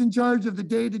I was in charge of the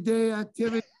day-to-day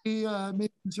activity,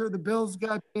 making sure the bills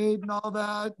got paid and all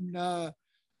that.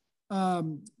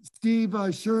 And Steve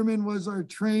Sherman was our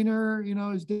trainer.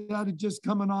 His dad had just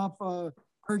coming off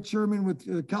Art Sherman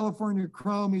with California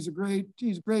Chrome. He's a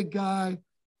great guy.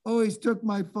 Always took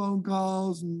my phone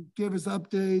calls and gave us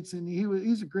updates, and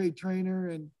he's a great trainer.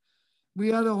 And we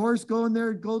had a horse going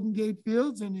there at Golden Gate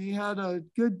Fields, and he had a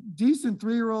decent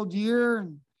 3-year-old year,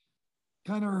 and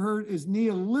kind of hurt his knee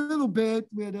a little bit.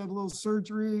 We had to have a little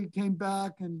surgery. He came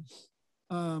back, and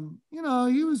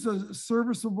he was a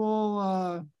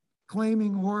serviceable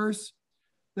claiming horse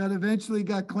that eventually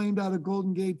got claimed out of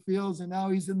Golden Gate Fields, and now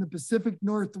he's in the Pacific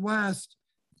Northwest,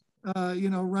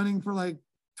 running for like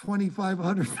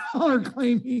 $2,500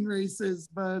 claiming races.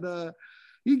 But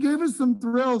he gave us some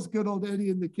thrills, good old Eddie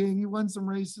and the King. He won some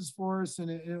races for us, and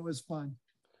it was fun.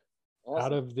 Awesome.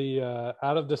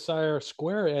 Out of the Sire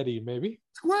Square Eddie, maybe?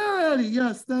 Square Eddie,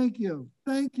 yes, thank you.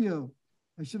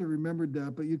 I should have remembered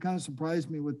that, but you kind of surprised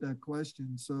me with that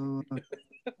question. So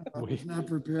I was not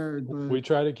prepared. But we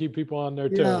try to keep people on their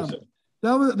toes.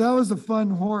 Yeah, that was a fun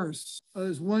horse.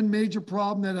 There's one major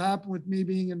problem that happened with me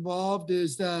being involved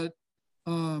is that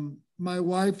my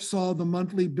wife saw the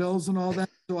monthly bills and all that,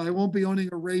 so I won't be owning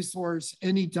a racehorse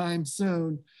anytime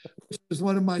soon, which is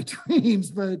one of my dreams.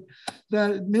 But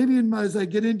that maybe as I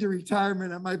get into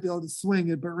retirement, I might be able to swing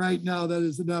it. But right now, that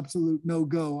is an absolute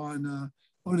no-go on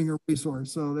owning a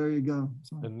racehorse. So there you go.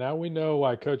 So. And now we know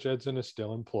why Coach Edson is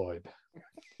still employed.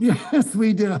 Yes,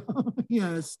 we do.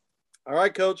 Yes. All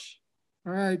right, Coach.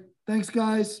 All right. Thanks,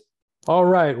 guys. All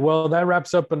right. Well, that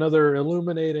wraps up another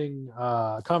illuminating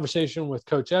conversation with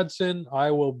Coach Edson. I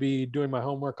will be doing my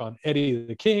homework on Eddie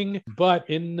the King. But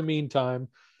in the meantime,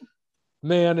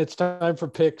 man, it's time for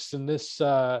picks. And this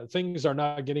things are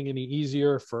not getting any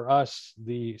easier for us.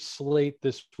 The slate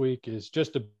this week is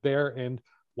just a bear. And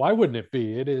why wouldn't it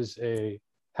be? It is a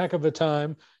heck of a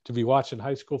time to be watching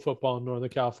high school football in Northern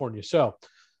California. So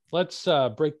let's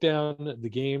break down the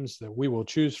games that we will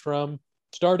choose from.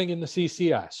 Starting in the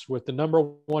CCS with the number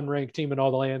 1 ranked team in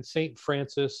all the land, St.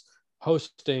 Francis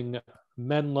hosting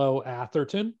Menlo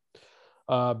Atherton.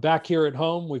 Back here at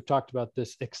home, we've talked about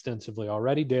this extensively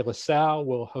already. De La Salle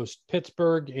will host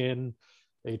Pittsburgh in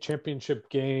a championship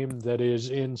game that is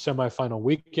in semifinal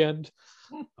weekend.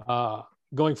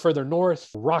 Going further north,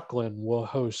 Rockland will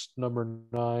host number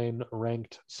 9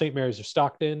 ranked St. Mary's of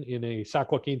Stockton in a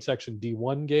Sac Joaquin Section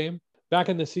D1 game. Back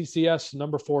in the CCS,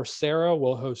 number 4, Sarah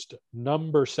will host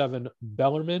number 7,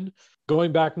 Bellarmine.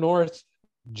 Going back north,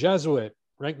 Jesuit,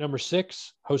 ranked number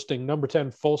 6, hosting number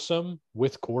 10, Folsom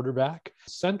with quarterback.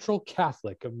 Central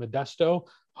Catholic of Modesto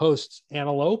hosts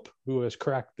Antelope, who has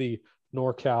cracked the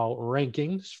NorCal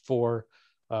rankings for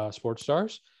Sports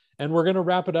Stars. And we're going to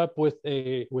wrap it up with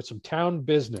some town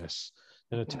business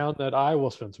in a town that I will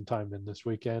spend some time in this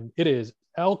weekend. It is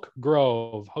Elk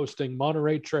Grove hosting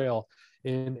Monterey Trail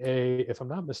in a, if I'm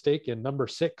not mistaken, number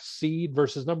 6 seed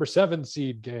versus number 7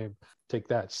 seed game. Take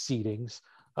that, seedings.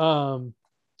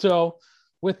 So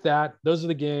with that, those are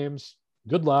the games.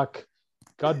 Good luck.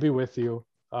 God be with you.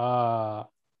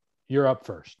 You're up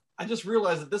first. I just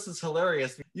realized that this is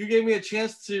hilarious. You gave me a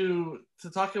chance to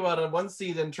talk about a 1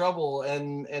 seed in trouble,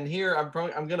 and here I'm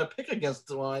going to pick against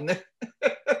one.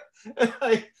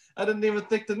 I didn't even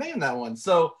think to name that one.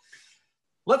 So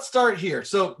let's start here.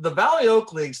 So the Valley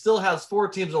Oak League still has 4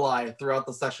 teams alive throughout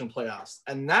the section playoffs,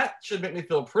 and that should make me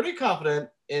feel pretty confident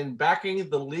in backing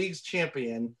the league's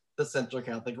champion, the Central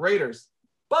Catholic Raiders.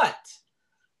 But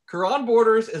Huron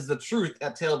Borders is the truth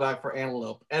at tailback for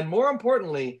Antelope, and more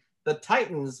importantly, the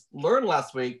Titans learned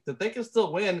last week that they can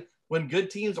still win when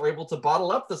good teams are able to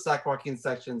bottle up the Sac Joaquin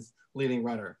Section's leading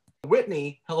runner.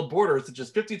 Whitney held Borders to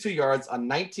just 52 yards on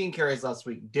 19 carries last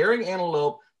week, daring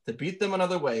Antelope to beat them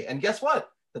another way. And guess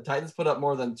what? The Titans put up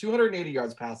more than 280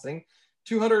 yards passing,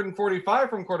 245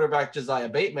 from quarterback Josiah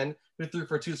Bateman, who threw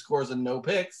for 2 scores and no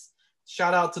picks.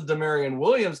 Shout out to Demarion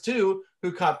Williams, too,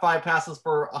 who caught 5 passes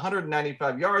for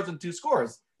 195 yards and 2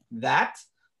 scores. That,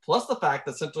 plus the fact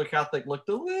that Central Catholic looked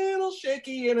a little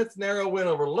shaky in its narrow win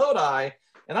over Lodi,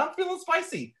 and I'm feeling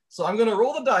spicy. So I'm going to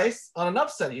roll the dice on an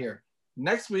upset here.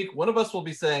 Next week, one of us will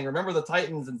be saying, remember the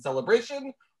Titans in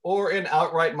celebration or in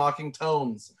outright mocking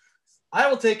tones. I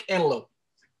will take Antelope.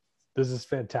 This is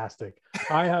fantastic.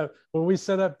 When we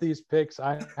set up these picks,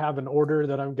 I have an order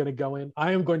that I'm going to go in.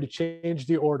 I am going to change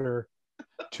the order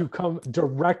to come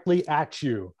directly at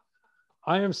you.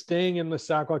 I am staying in the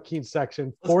Sac Joaquin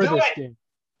section for this game.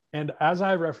 And as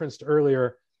I referenced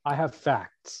earlier, I have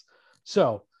facts.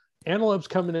 So Antelope's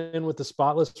coming in with the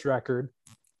spotless record,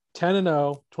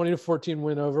 10-0, 20-14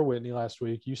 win over Whitney last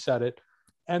week. You said it.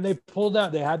 And they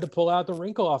had to pull out the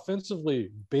wrinkle offensively.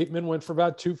 Bateman went for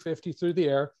about 250 through the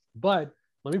air. But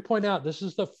let me point out, this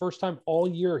is the first time all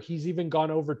year he's even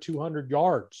gone over 200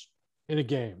 yards in a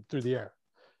game through the air.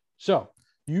 So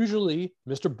usually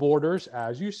Mr. Borders,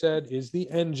 as you said, is the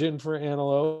engine for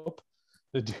Antelope.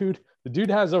 The dude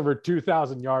has over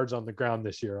 2,000 yards on the ground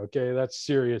this year. Okay, that's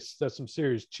serious. That's some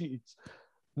serious cheats.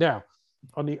 Now,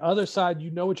 on the other side,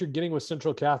 you know what you're getting with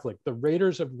Central Catholic. The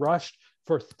Raiders have rushed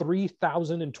for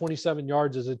 3,027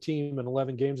 yards as a team in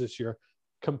 11 games this year,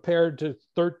 compared to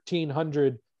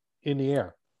 1,300 in the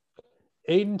air.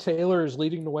 Aiden Taylor is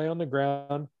leading the way on the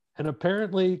ground, and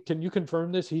apparently, can you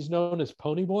confirm this? He's known as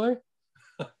Pony Boy.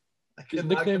 I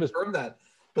cannot confirm that,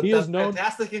 but he that's is known,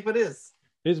 fantastic if it is.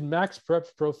 His Max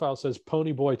Preps profile says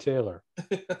Pony Boy Taylor.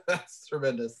 That's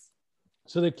tremendous.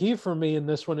 So the key for me in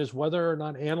this one is whether or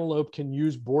not Antelope can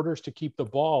use Borders to keep the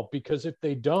ball, because if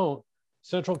they don't,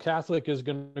 Central Catholic is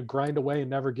going to grind away and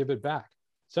never give it back.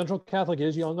 Central Catholic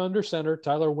is young under center.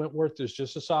 Tyler Wentworth is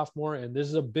just a sophomore, and this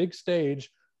is a big stage.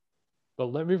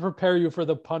 But let me prepare you for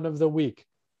the pun of the week.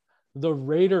 The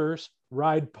Raiders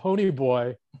ride Pony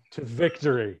Boy to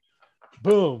victory.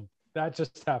 Boom. That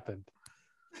just happened.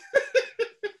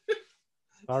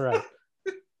 All right.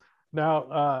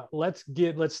 Now, let's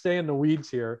stay in the weeds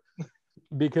here,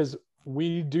 because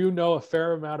we do know a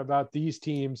fair amount about these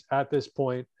teams at this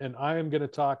point, and I am going to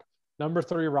talk number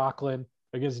 3 Rockland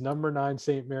against number 9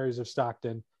 St. Mary's of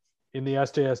Stockton in the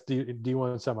SJS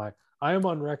D1 semi. I am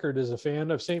on record as a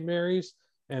fan of St. Mary's,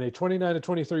 and a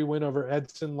 29-23 win over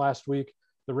Edson last week.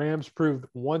 The Rams proved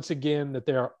once again that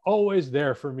they are always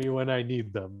there for me when I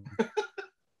need them.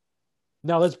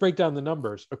 Now let's break down the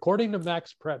numbers. According to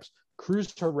Max Preps,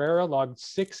 Cruz Herrera logged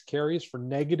 6 carries for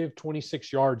negative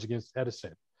 26 yards against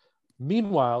Edison.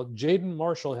 Meanwhile, Jaden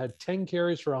Marshall had 10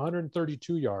 carries for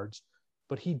 132 yards,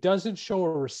 but he doesn't show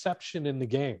a reception in the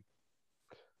game.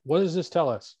 What does this tell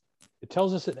us? It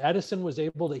tells us that Edison was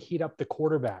able to heat up the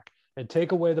quarterback and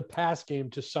take away the pass game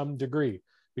to some degree,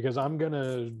 because I'm going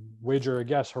to wager a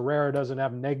guess Herrera doesn't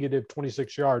have negative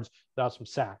 26 yards without some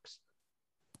sacks.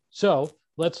 So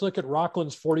let's look at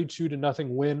Rockland's 42-0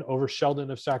 win over Sheldon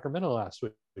of Sacramento last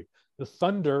week. The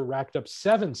Thunder racked up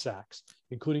 7 sacks,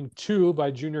 including 2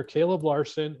 by junior Caleb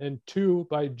Larson and 2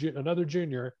 by another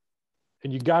junior.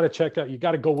 And you got to check out, you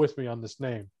got to go with me on this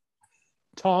name.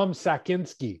 Tom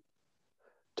Sakinski.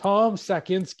 Tom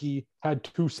Sakinski had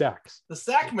 2 sacks. The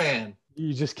sack man.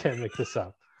 You just can't make this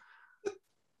up.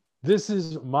 This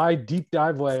is my deep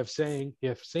dive way of saying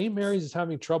if St. Mary's is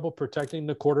having trouble protecting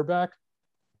the quarterback,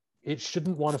 it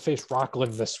shouldn't want to face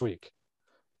Rockland this week.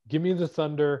 Give me the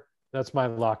Thunder. That's my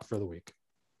lock for the week.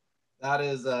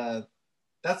 That's a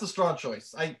strong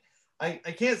choice. I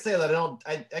can't say that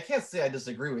I can't say I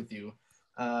disagree with you.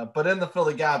 But in the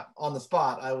Philly Gap on the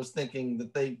spot, I was thinking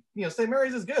that St.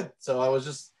 Mary's is good. So I was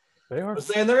just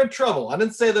saying they're in trouble. I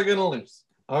didn't say they're going to lose.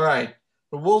 All right.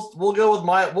 But we'll go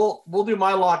with we'll do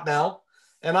my lock now.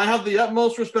 And I have the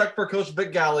utmost respect for Coach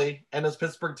Vic Galley and his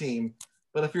Pittsburgh team.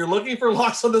 But if you're looking for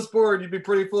locks on this board, you'd be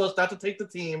pretty foolish not to take the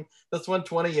team that's won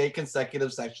 28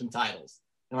 consecutive section titles.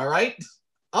 Am I right?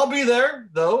 I'll be there,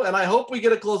 though, and I hope we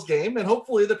get a close game. And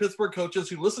hopefully the Pittsburgh coaches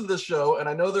who listen to this show, and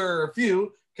I know there are a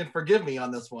few, can forgive me on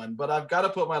this one. But I've got to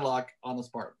put my lock on the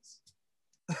Spartans.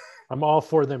 I'm all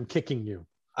for them kicking you.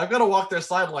 I've got to walk their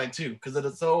sideline, too, because it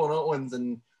is so Owens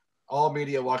and all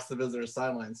media walks the visitor's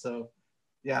sideline. So,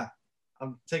 yeah,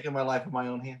 I'm taking my life in my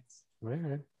own hands. All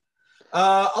right.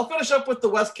 I'll finish up with the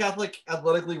West Catholic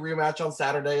Athletic League rematch on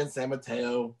Saturday in San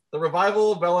Mateo. The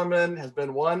revival of Bellarmine has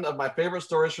been one of my favorite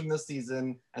stories from this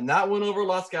season, and that win over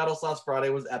Los Gatos last Friday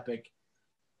was epic.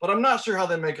 But I'm not sure how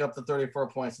they make up the 34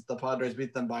 points that the Padres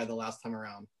beat them by the last time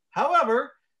around.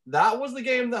 However, that was the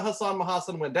game that Hassan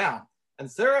Mahassan went down, and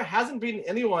Sarah hasn't beaten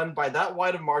anyone by that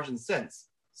wide of margin since.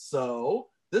 So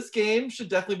this game should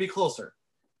definitely be closer.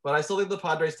 But I still think the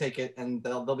Padres take it, and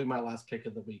they'll be my last pick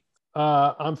of the week.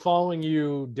 I'm following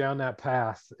you down that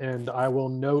path, and I will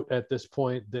note at this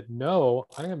point that no,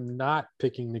 I am not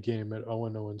picking the game at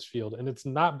Owen Owens Field, and it's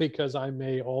not because I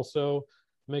may also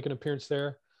make an appearance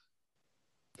there.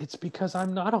 It's because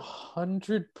I'm not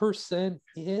 100%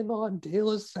 in on De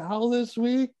La Salle this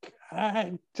week.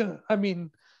 I mean,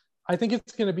 I think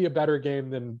it's going to be a better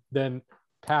game than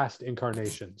past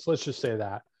incarnations. Let's just say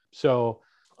that. So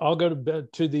I'll go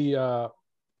to the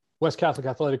West Catholic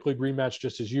Athletic League rematch,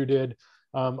 just as you did.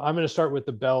 I'm going to start with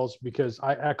the Bells because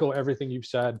I echo everything you've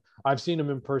said. I've seen them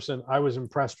in person. I was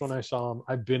impressed when I saw them.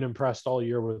 I've been impressed all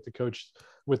year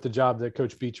with the job that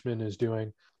Coach Beachman is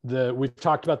doing. We've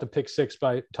talked about the pick 6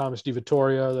 by Thomas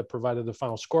DiVittoria that provided the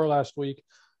final score last week.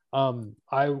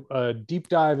 I deep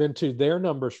dive into their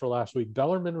numbers for last week.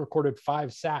 Bellarmine recorded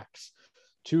 5 sacks,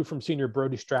 2 from senior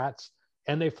Brody Stratz,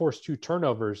 and they forced 2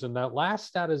 turnovers. And that last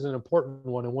stat is an important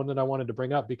one, and one that I wanted to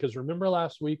bring up, because remember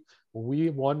last week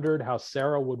we wondered how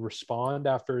Sarah would respond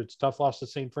after its tough loss to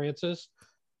St. Francis.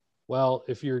 Well,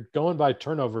 if you're going by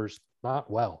turnovers, not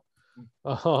well.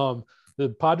 The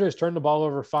Padres turned the ball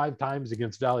over 5 times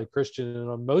against Valley Christian, and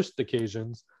on most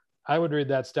occasions, I would read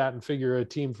that stat and figure a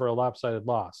team for a lopsided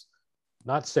loss.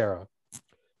 Not Sarah.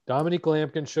 Dominique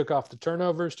Lampkin shook off the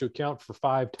turnovers to account for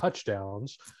 5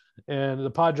 touchdowns, and the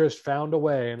Padres found a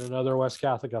way in another West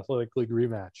Catholic Athletic League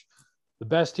rematch. The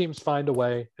best teams find a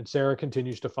way, and Sarah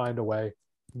continues to find a way.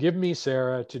 Give me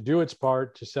Sarah to do its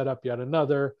part to set up yet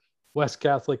another West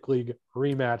Catholic League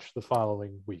rematch the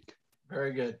following week.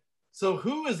 Very good. So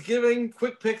who is giving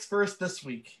quick picks first this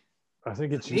week? I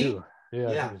think it's me? you.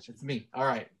 Yeah, it's me. All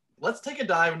right. Let's take a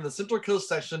dive into the Central Coast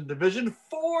section Division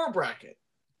 4 bracket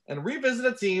and revisit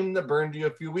a team that burned you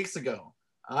a few weeks ago.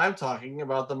 I'm talking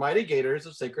about the Mighty Gators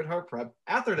of Sacred Heart Prep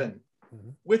Atherton. Mm-hmm.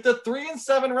 With a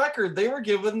 3-7 record, they were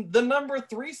given the number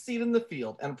 3 seed in the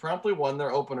field and promptly won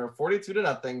their opener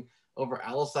 42-0 over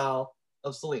Alisal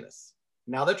of Salinas.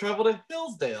 Now they travel to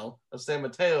Hillsdale of San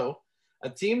Mateo, a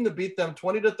team that beat them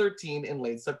 20-13 in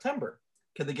late September.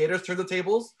 Can the Gators turn the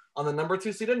tables on the number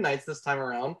 2 seeded Knights this time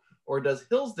around, or does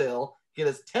Hillsdale get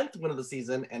his 10th win of the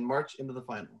season and march into the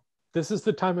final? This is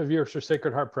the time of year for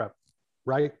Sacred Heart Prep,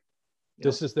 right? Yep.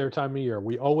 This is their time of year.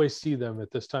 We always see them at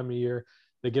this time of year.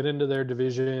 They get into their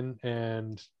division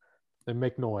and they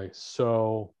make noise.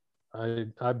 So I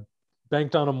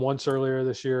banked on them once earlier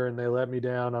this year and they let me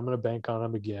down. I'm going to bank on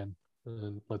them again.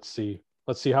 And let's see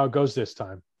how it goes this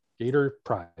time. Gator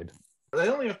pride. They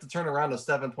only have to turn around a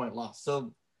 7-point loss.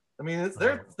 So, I mean, it's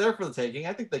there for the taking.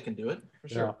 I think they can do it for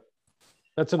sure. Yeah.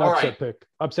 That's an All upset right. pick.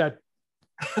 Upset.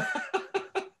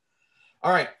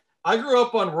 All right. I grew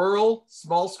up on rural,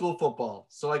 small school football,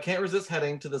 so I can't resist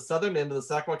heading to the southern end of the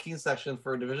Sac Joaquin section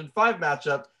for a Division 5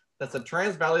 matchup that's a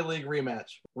Trans Valley League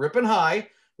rematch. Ripon High,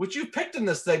 which you picked in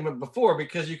this segment before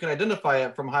because you can identify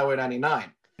it from Highway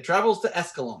 99. It travels to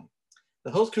Escalon.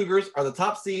 The host Cougars are the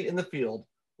top seed in the field,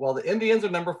 while the Indians are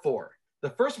number 4. The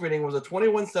first meeting was a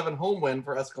 21-7 home win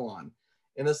for Escalon.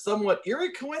 In a somewhat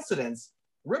eerie coincidence,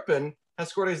 Ripon has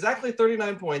scored exactly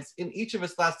 39 points in each of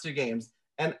its last 2 games,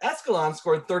 and Escalon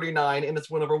scored 39 in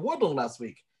its win over Woodland last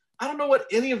week. I don't know what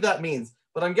any of that means,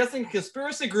 but I'm guessing a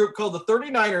conspiracy group called the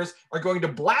 39ers are going to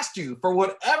blast you for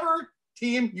whatever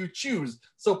team you choose.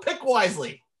 So pick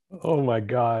wisely. Oh my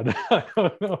God. I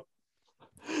don't know.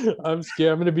 I'm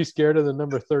scared. I'm going to be scared of the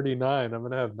number 39. I'm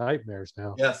going to have nightmares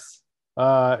now. Yes.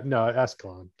 No,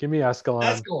 Escalon. Give me Escalon.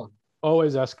 Escalon.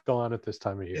 Always Escalon at this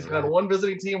time of year. He's got one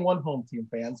visiting team, one home team,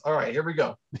 fans. All right, here we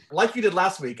go. Like you did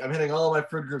last week, I'm hitting all of my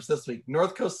food groups this week.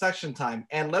 North Coast section time.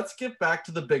 And let's get back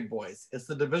to the big boys. It's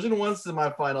the Division 1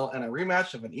 semifinal and a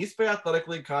rematch of an East Bay Athletic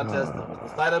League contest that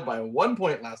was decided by 1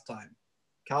 point last time.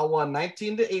 Cal won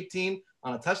 19-18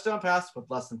 on a touchdown pass with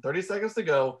less than 30 seconds to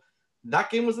go. That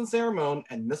game was in San Ramon,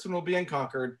 and this one will be in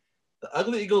Concord. The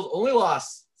Ugly Eagles' only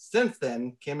loss since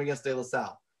then came against De La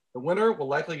Salle. The winner will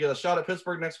likely get a shot at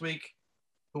Pittsburgh next week.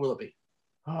 Who will it be?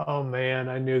 Oh man,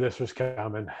 I knew this was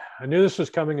coming. And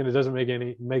it doesn't make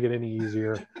it any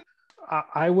easier.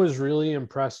 I was really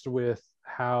impressed with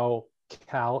how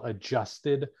Cal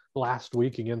adjusted last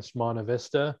week against Monte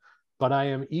Vista, but I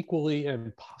am equally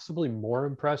and possibly more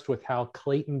impressed with how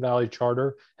Clayton Valley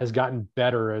Charter has gotten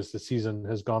better as the season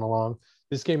has gone along.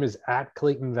 This game is at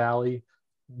Clayton Valley.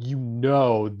 You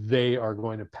know they are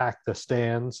going to pack the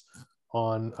stands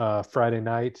on Friday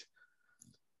night.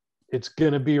 It's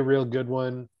going to be a real good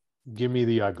one. Give me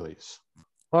the Uglies.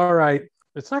 All right.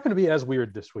 It's not going to be as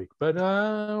weird this week, but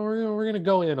we're going to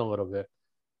go in a little bit.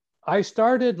 I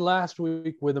started last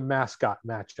week with a mascot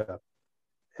matchup,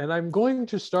 and I'm going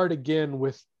to start again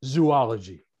with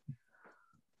zoology.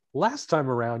 Last time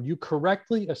around, you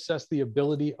correctly assessed the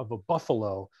ability of a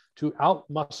buffalo to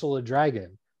outmuscle a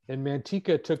dragon, and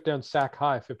Manteca took down Sac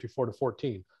High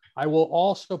 54-14. I will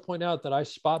also point out that I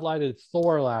spotlighted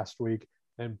Thor last week,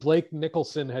 and Blake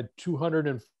Nicholson had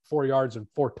 204 yards and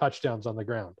 4 touchdowns on the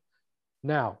ground.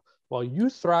 Now, while you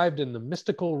thrived in the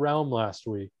mystical realm last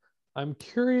week, I'm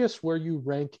curious where you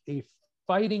rank a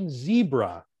fighting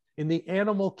zebra in the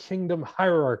animal kingdom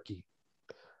hierarchy.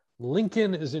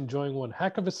 Lincoln is enjoying one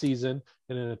heck of a season,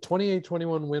 and in a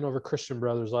 28-21 win over Christian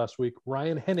Brothers last week,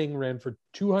 Ryan Henning ran for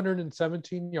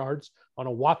 217 yards on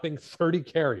a whopping 30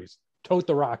 carries. Tote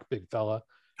the rock, big fella.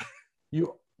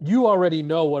 You already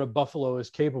know what a buffalo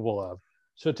is capable of.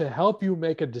 So to help you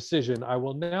make a decision, I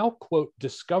will now quote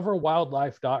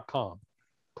discoverwildlife.com.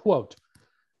 Quote,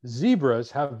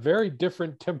 zebras have very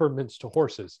different temperaments to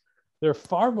horses. They're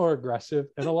far more aggressive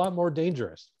and a lot more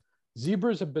dangerous.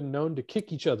 Zebras have been known to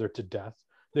kick each other to death.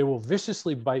 They will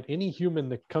viciously bite any human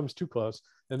that comes too close.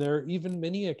 And there are even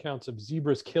many accounts of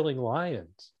zebras killing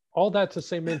lions. All that to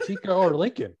say Manteca or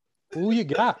Lincoln. Who you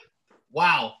got?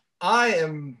 Wow.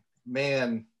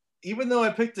 Even though I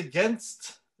picked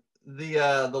against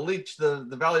the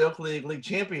Valley Oak League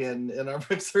champion in our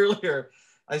picks earlier,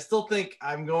 I still think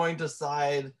I'm going to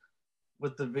side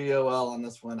with the VOL on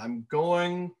this one. I'm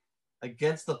going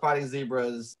against the Fighting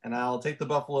Zebras, and I'll take the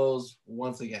Buffaloes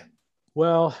once again.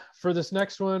 Well, for this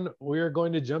next one, we are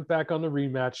going to jump back on the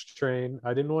rematch train.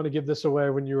 I didn't want to give this away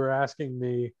when you were asking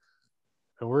me,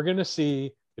 and we're going to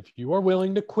see if you are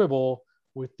willing to quibble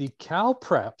with the Cal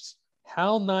Preps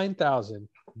HAL 9000,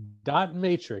 Dot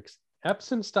Matrix,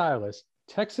 Epson Stylus,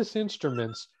 Texas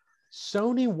Instruments,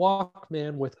 Sony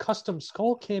Walkman with custom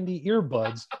Skull Candy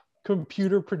earbuds,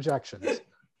 computer projections.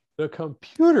 The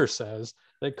computer says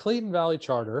that Clayton Valley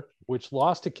Charter, which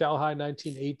lost to Cal High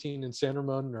 1918 in San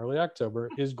Ramon in early October,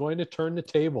 is going to turn the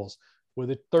tables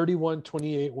with a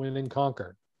 31-28 win in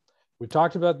Concord. We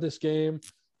talked about this game.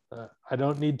 I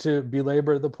don't need to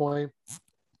belabor the point,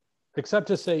 except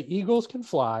to say Eagles can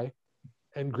fly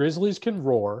and Grizzlies can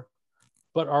roar,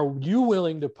 but are you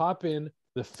willing to pop in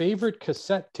the favorite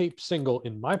cassette tape single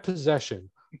in my possession,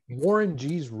 Warren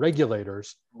G's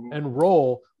Regulators, and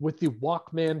roll with the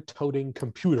Walkman toting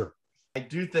computer? I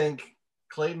do think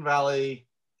Clayton Valley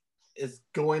is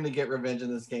going to get revenge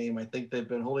in this game. I think they've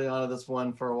been holding on to this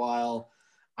one for a while.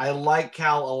 I like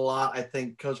Cal a lot. I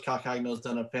think Coach Cal Cagno's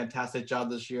done a fantastic job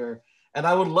this year. And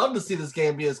I would love to see this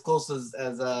game be as close as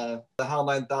the HAL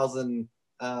 9000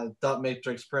 dot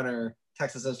matrix printer,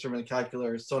 Texas Instrument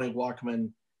calculator, Sony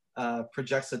Walkman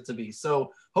projects it to be.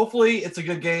 So hopefully it's a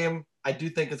good game. I do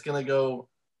think it's going to go.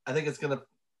 I think it's going to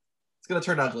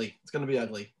turn ugly. It's going to be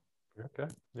ugly.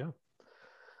 Okay. Yeah.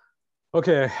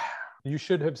 Okay. You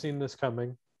should have seen this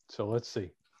coming. So let's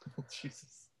see.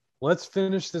 Jesus. Let's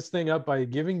finish this thing up by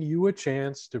giving you a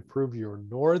chance to prove your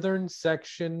northern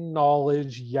section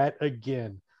knowledge yet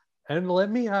again. And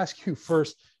let me ask you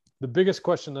first, the biggest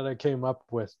question that I came up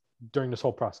with during this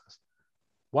whole process.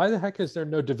 Why the heck is there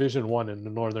no Division I in the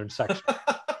northern section?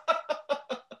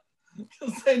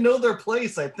 Because they know their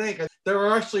place, I think. There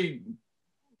are actually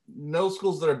no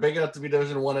schools that are big enough to be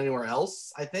Division I anywhere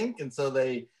else, I think. And so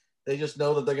they just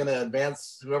know that they're going to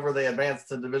advance whoever they advance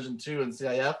to Division II and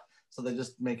CIF. So they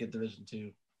just make it Division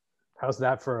II. How's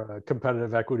that for a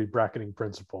competitive equity bracketing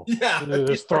principle? Yeah.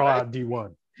 Just throw out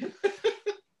D1.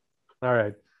 All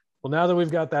right. Well, now that we've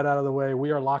got that out of the way,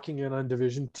 we are locking in on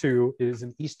Division II. It is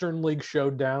an Eastern League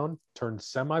showdown turned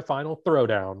semifinal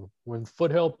throwdown when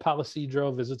Foothill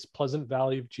Palisadro visits Pleasant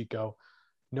Valley of Chico.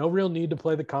 No real need to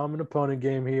play the common opponent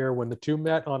game here. When the two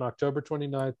met on October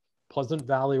 29th, Pleasant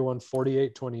Valley won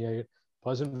 48-28.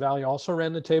 Pleasant Valley also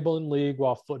ran the table in league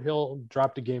while Foothill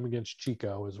dropped a game against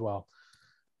Chico as well.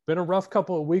 Been a rough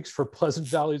couple of weeks for Pleasant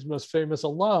Valley's most famous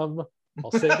alum.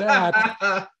 I'll say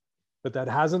that. But that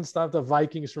hasn't stopped the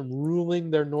Vikings from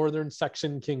ruling their northern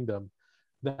section kingdom.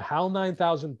 The HAL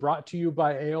 9000 brought to you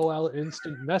by AOL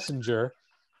Instant Messenger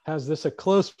has this a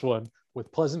close one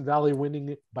with Pleasant Valley winning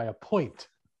it by a point.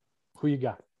 Who you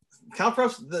got?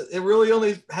 CalPreps, it really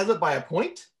only has it by a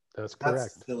point? That's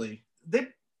correct. That's silly.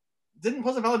 Didn't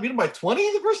Pleasant Valley beat them by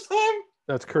 20 the first time?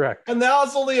 That's correct. And now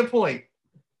it's only a point.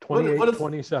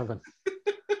 28-27.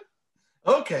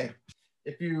 Okay.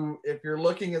 If you're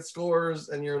looking at scores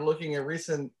and you're looking at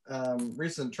recent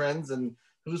trends and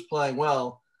who's playing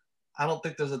well, I don't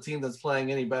think there's a team that's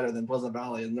playing any better than Pleasant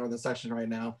Valley in the northern section right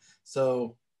now.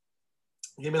 So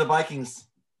give me the Vikings.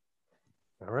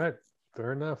 All right.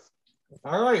 Fair enough.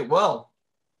 All right. Well,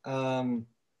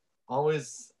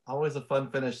 always a fun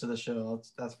finish to the show.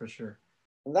 That's for sure.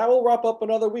 And that will wrap up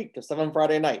another week of 7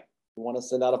 Friday Night. We want to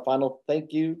send out a final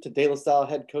thank you to De La Salle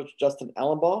head coach Justin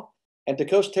Allenbaugh and to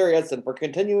Coach Terry Edson for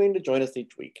continuing to join us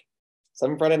each week.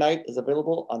 7 Friday Night is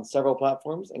available on several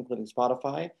platforms, including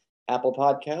Spotify, Apple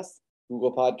Podcasts,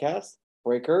 Google Podcasts,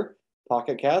 Breaker,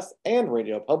 Pocket Casts, and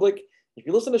Radio Public. If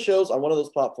you listen to shows on one of those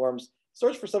platforms,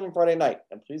 search for 7 Friday Night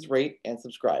and please rate and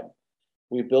subscribe.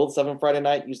 We build 7 Friday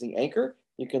Night using Anchor.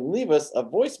 You can leave us a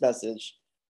voice message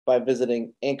by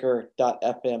visiting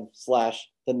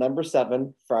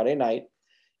anchor.fm/7 Friday Night.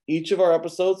 Each of our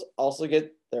episodes also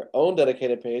get their own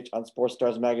dedicated page on Sports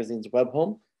Stars Magazine's web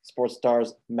home,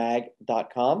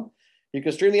 sportsstarsmag.com. You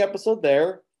can stream the episode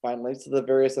there, find links to the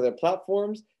various other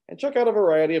platforms, and check out a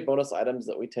variety of bonus items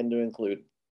that we tend to include.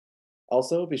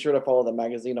 Also, be sure to follow the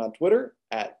magazine on Twitter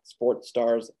at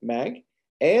SportsStarsMag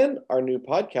and our new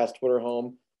podcast Twitter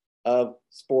home of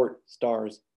Sport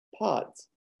Stars Pods.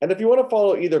 And if you want to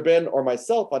follow either Ben or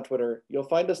myself on Twitter, you'll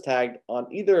find us tagged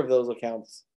on either of those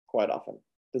accounts quite often.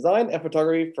 Design and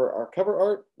photography for our cover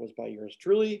art was by yours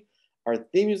truly. Our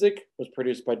theme music was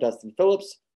produced by Dustin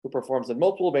Phillips, who performs in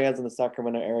multiple bands in the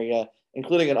Sacramento area,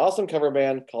 including an awesome cover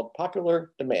band called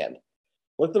Popular Demand.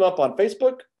 Look them up on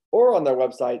Facebook or on their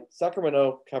website,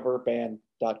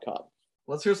 sacramentocoverband.com.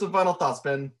 Let's hear some final thoughts,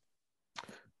 Ben.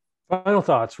 Final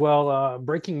thoughts. Well,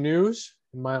 breaking news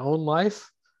in my own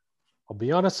life. I'll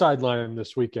be on a sideline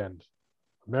this weekend.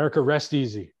 America, rest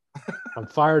easy. I'm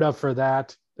fired up for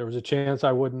that. There was a chance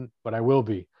I wouldn't, but I will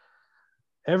be.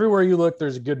 Everywhere you look,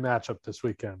 there's a good matchup this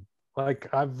weekend.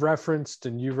 Like I've referenced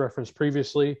and you've referenced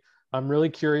previously, I'm really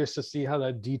curious to see how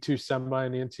that D2 semi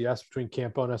and the NCS between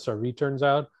Campo and SRV turns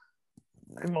out.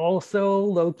 I'm also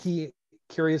low-key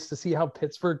curious to see how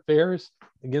Pittsburgh fares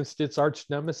against its arch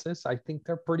nemesis. I think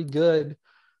they're pretty good.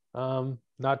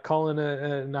 Not calling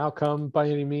an outcome by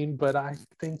any means, but I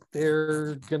think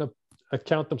they're going to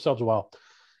account themselves well.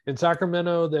 In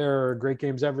Sacramento, there are great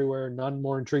games everywhere. None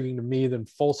more intriguing to me than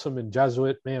Folsom and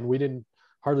Jesuit. Man, we didn't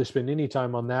hardly spend any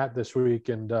time on that this week.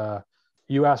 And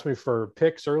you asked me for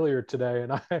picks earlier today,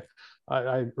 and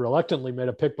I reluctantly made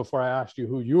a pick before I asked you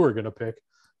who you were going to pick.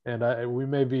 And we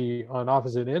may be on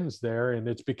opposite ends there, and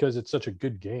it's because it's such a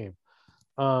good game.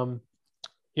 Monterey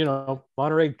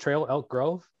Trail, Elk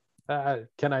Grove.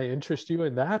 Can I interest you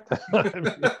in that?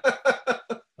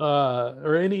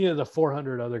 Or any of the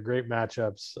 400 other great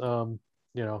matchups?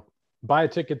 buy a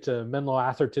ticket to Menlo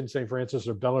Atherton, St. Francis,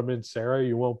 or Bellarmine Sarah.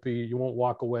 You won't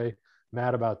walk away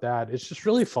mad about that. It's just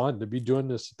really fun to be doing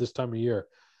this time of year.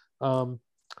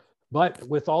 But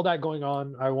with all that going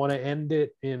on, I want to end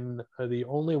it in the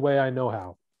only way I know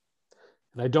how.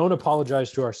 And I don't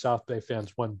apologize to our South Bay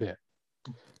fans one bit,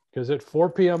 because at 4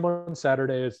 p.m. on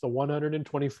Saturday, it's the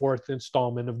 124th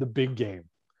installment of the big game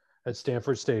at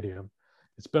Stanford Stadium.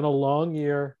 It's been a long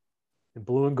year in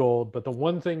blue and gold, but the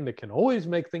one thing that can always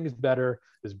make things better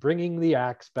is bringing the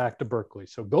axe back to Berkeley.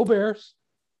 So go Bears,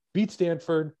 beat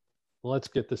Stanford, and let's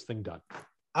get this thing done.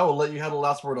 I will let you have the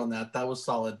last word on that. That was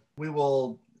solid. We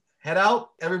will head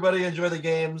out. Everybody enjoy the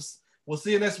games. We'll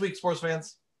see you next week, sports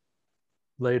fans.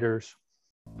 Laters.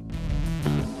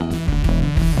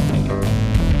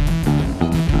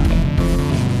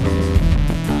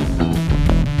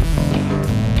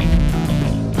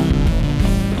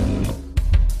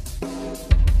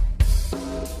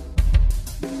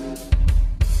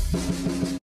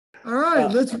 All right,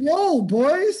 let's roll,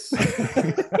 boys.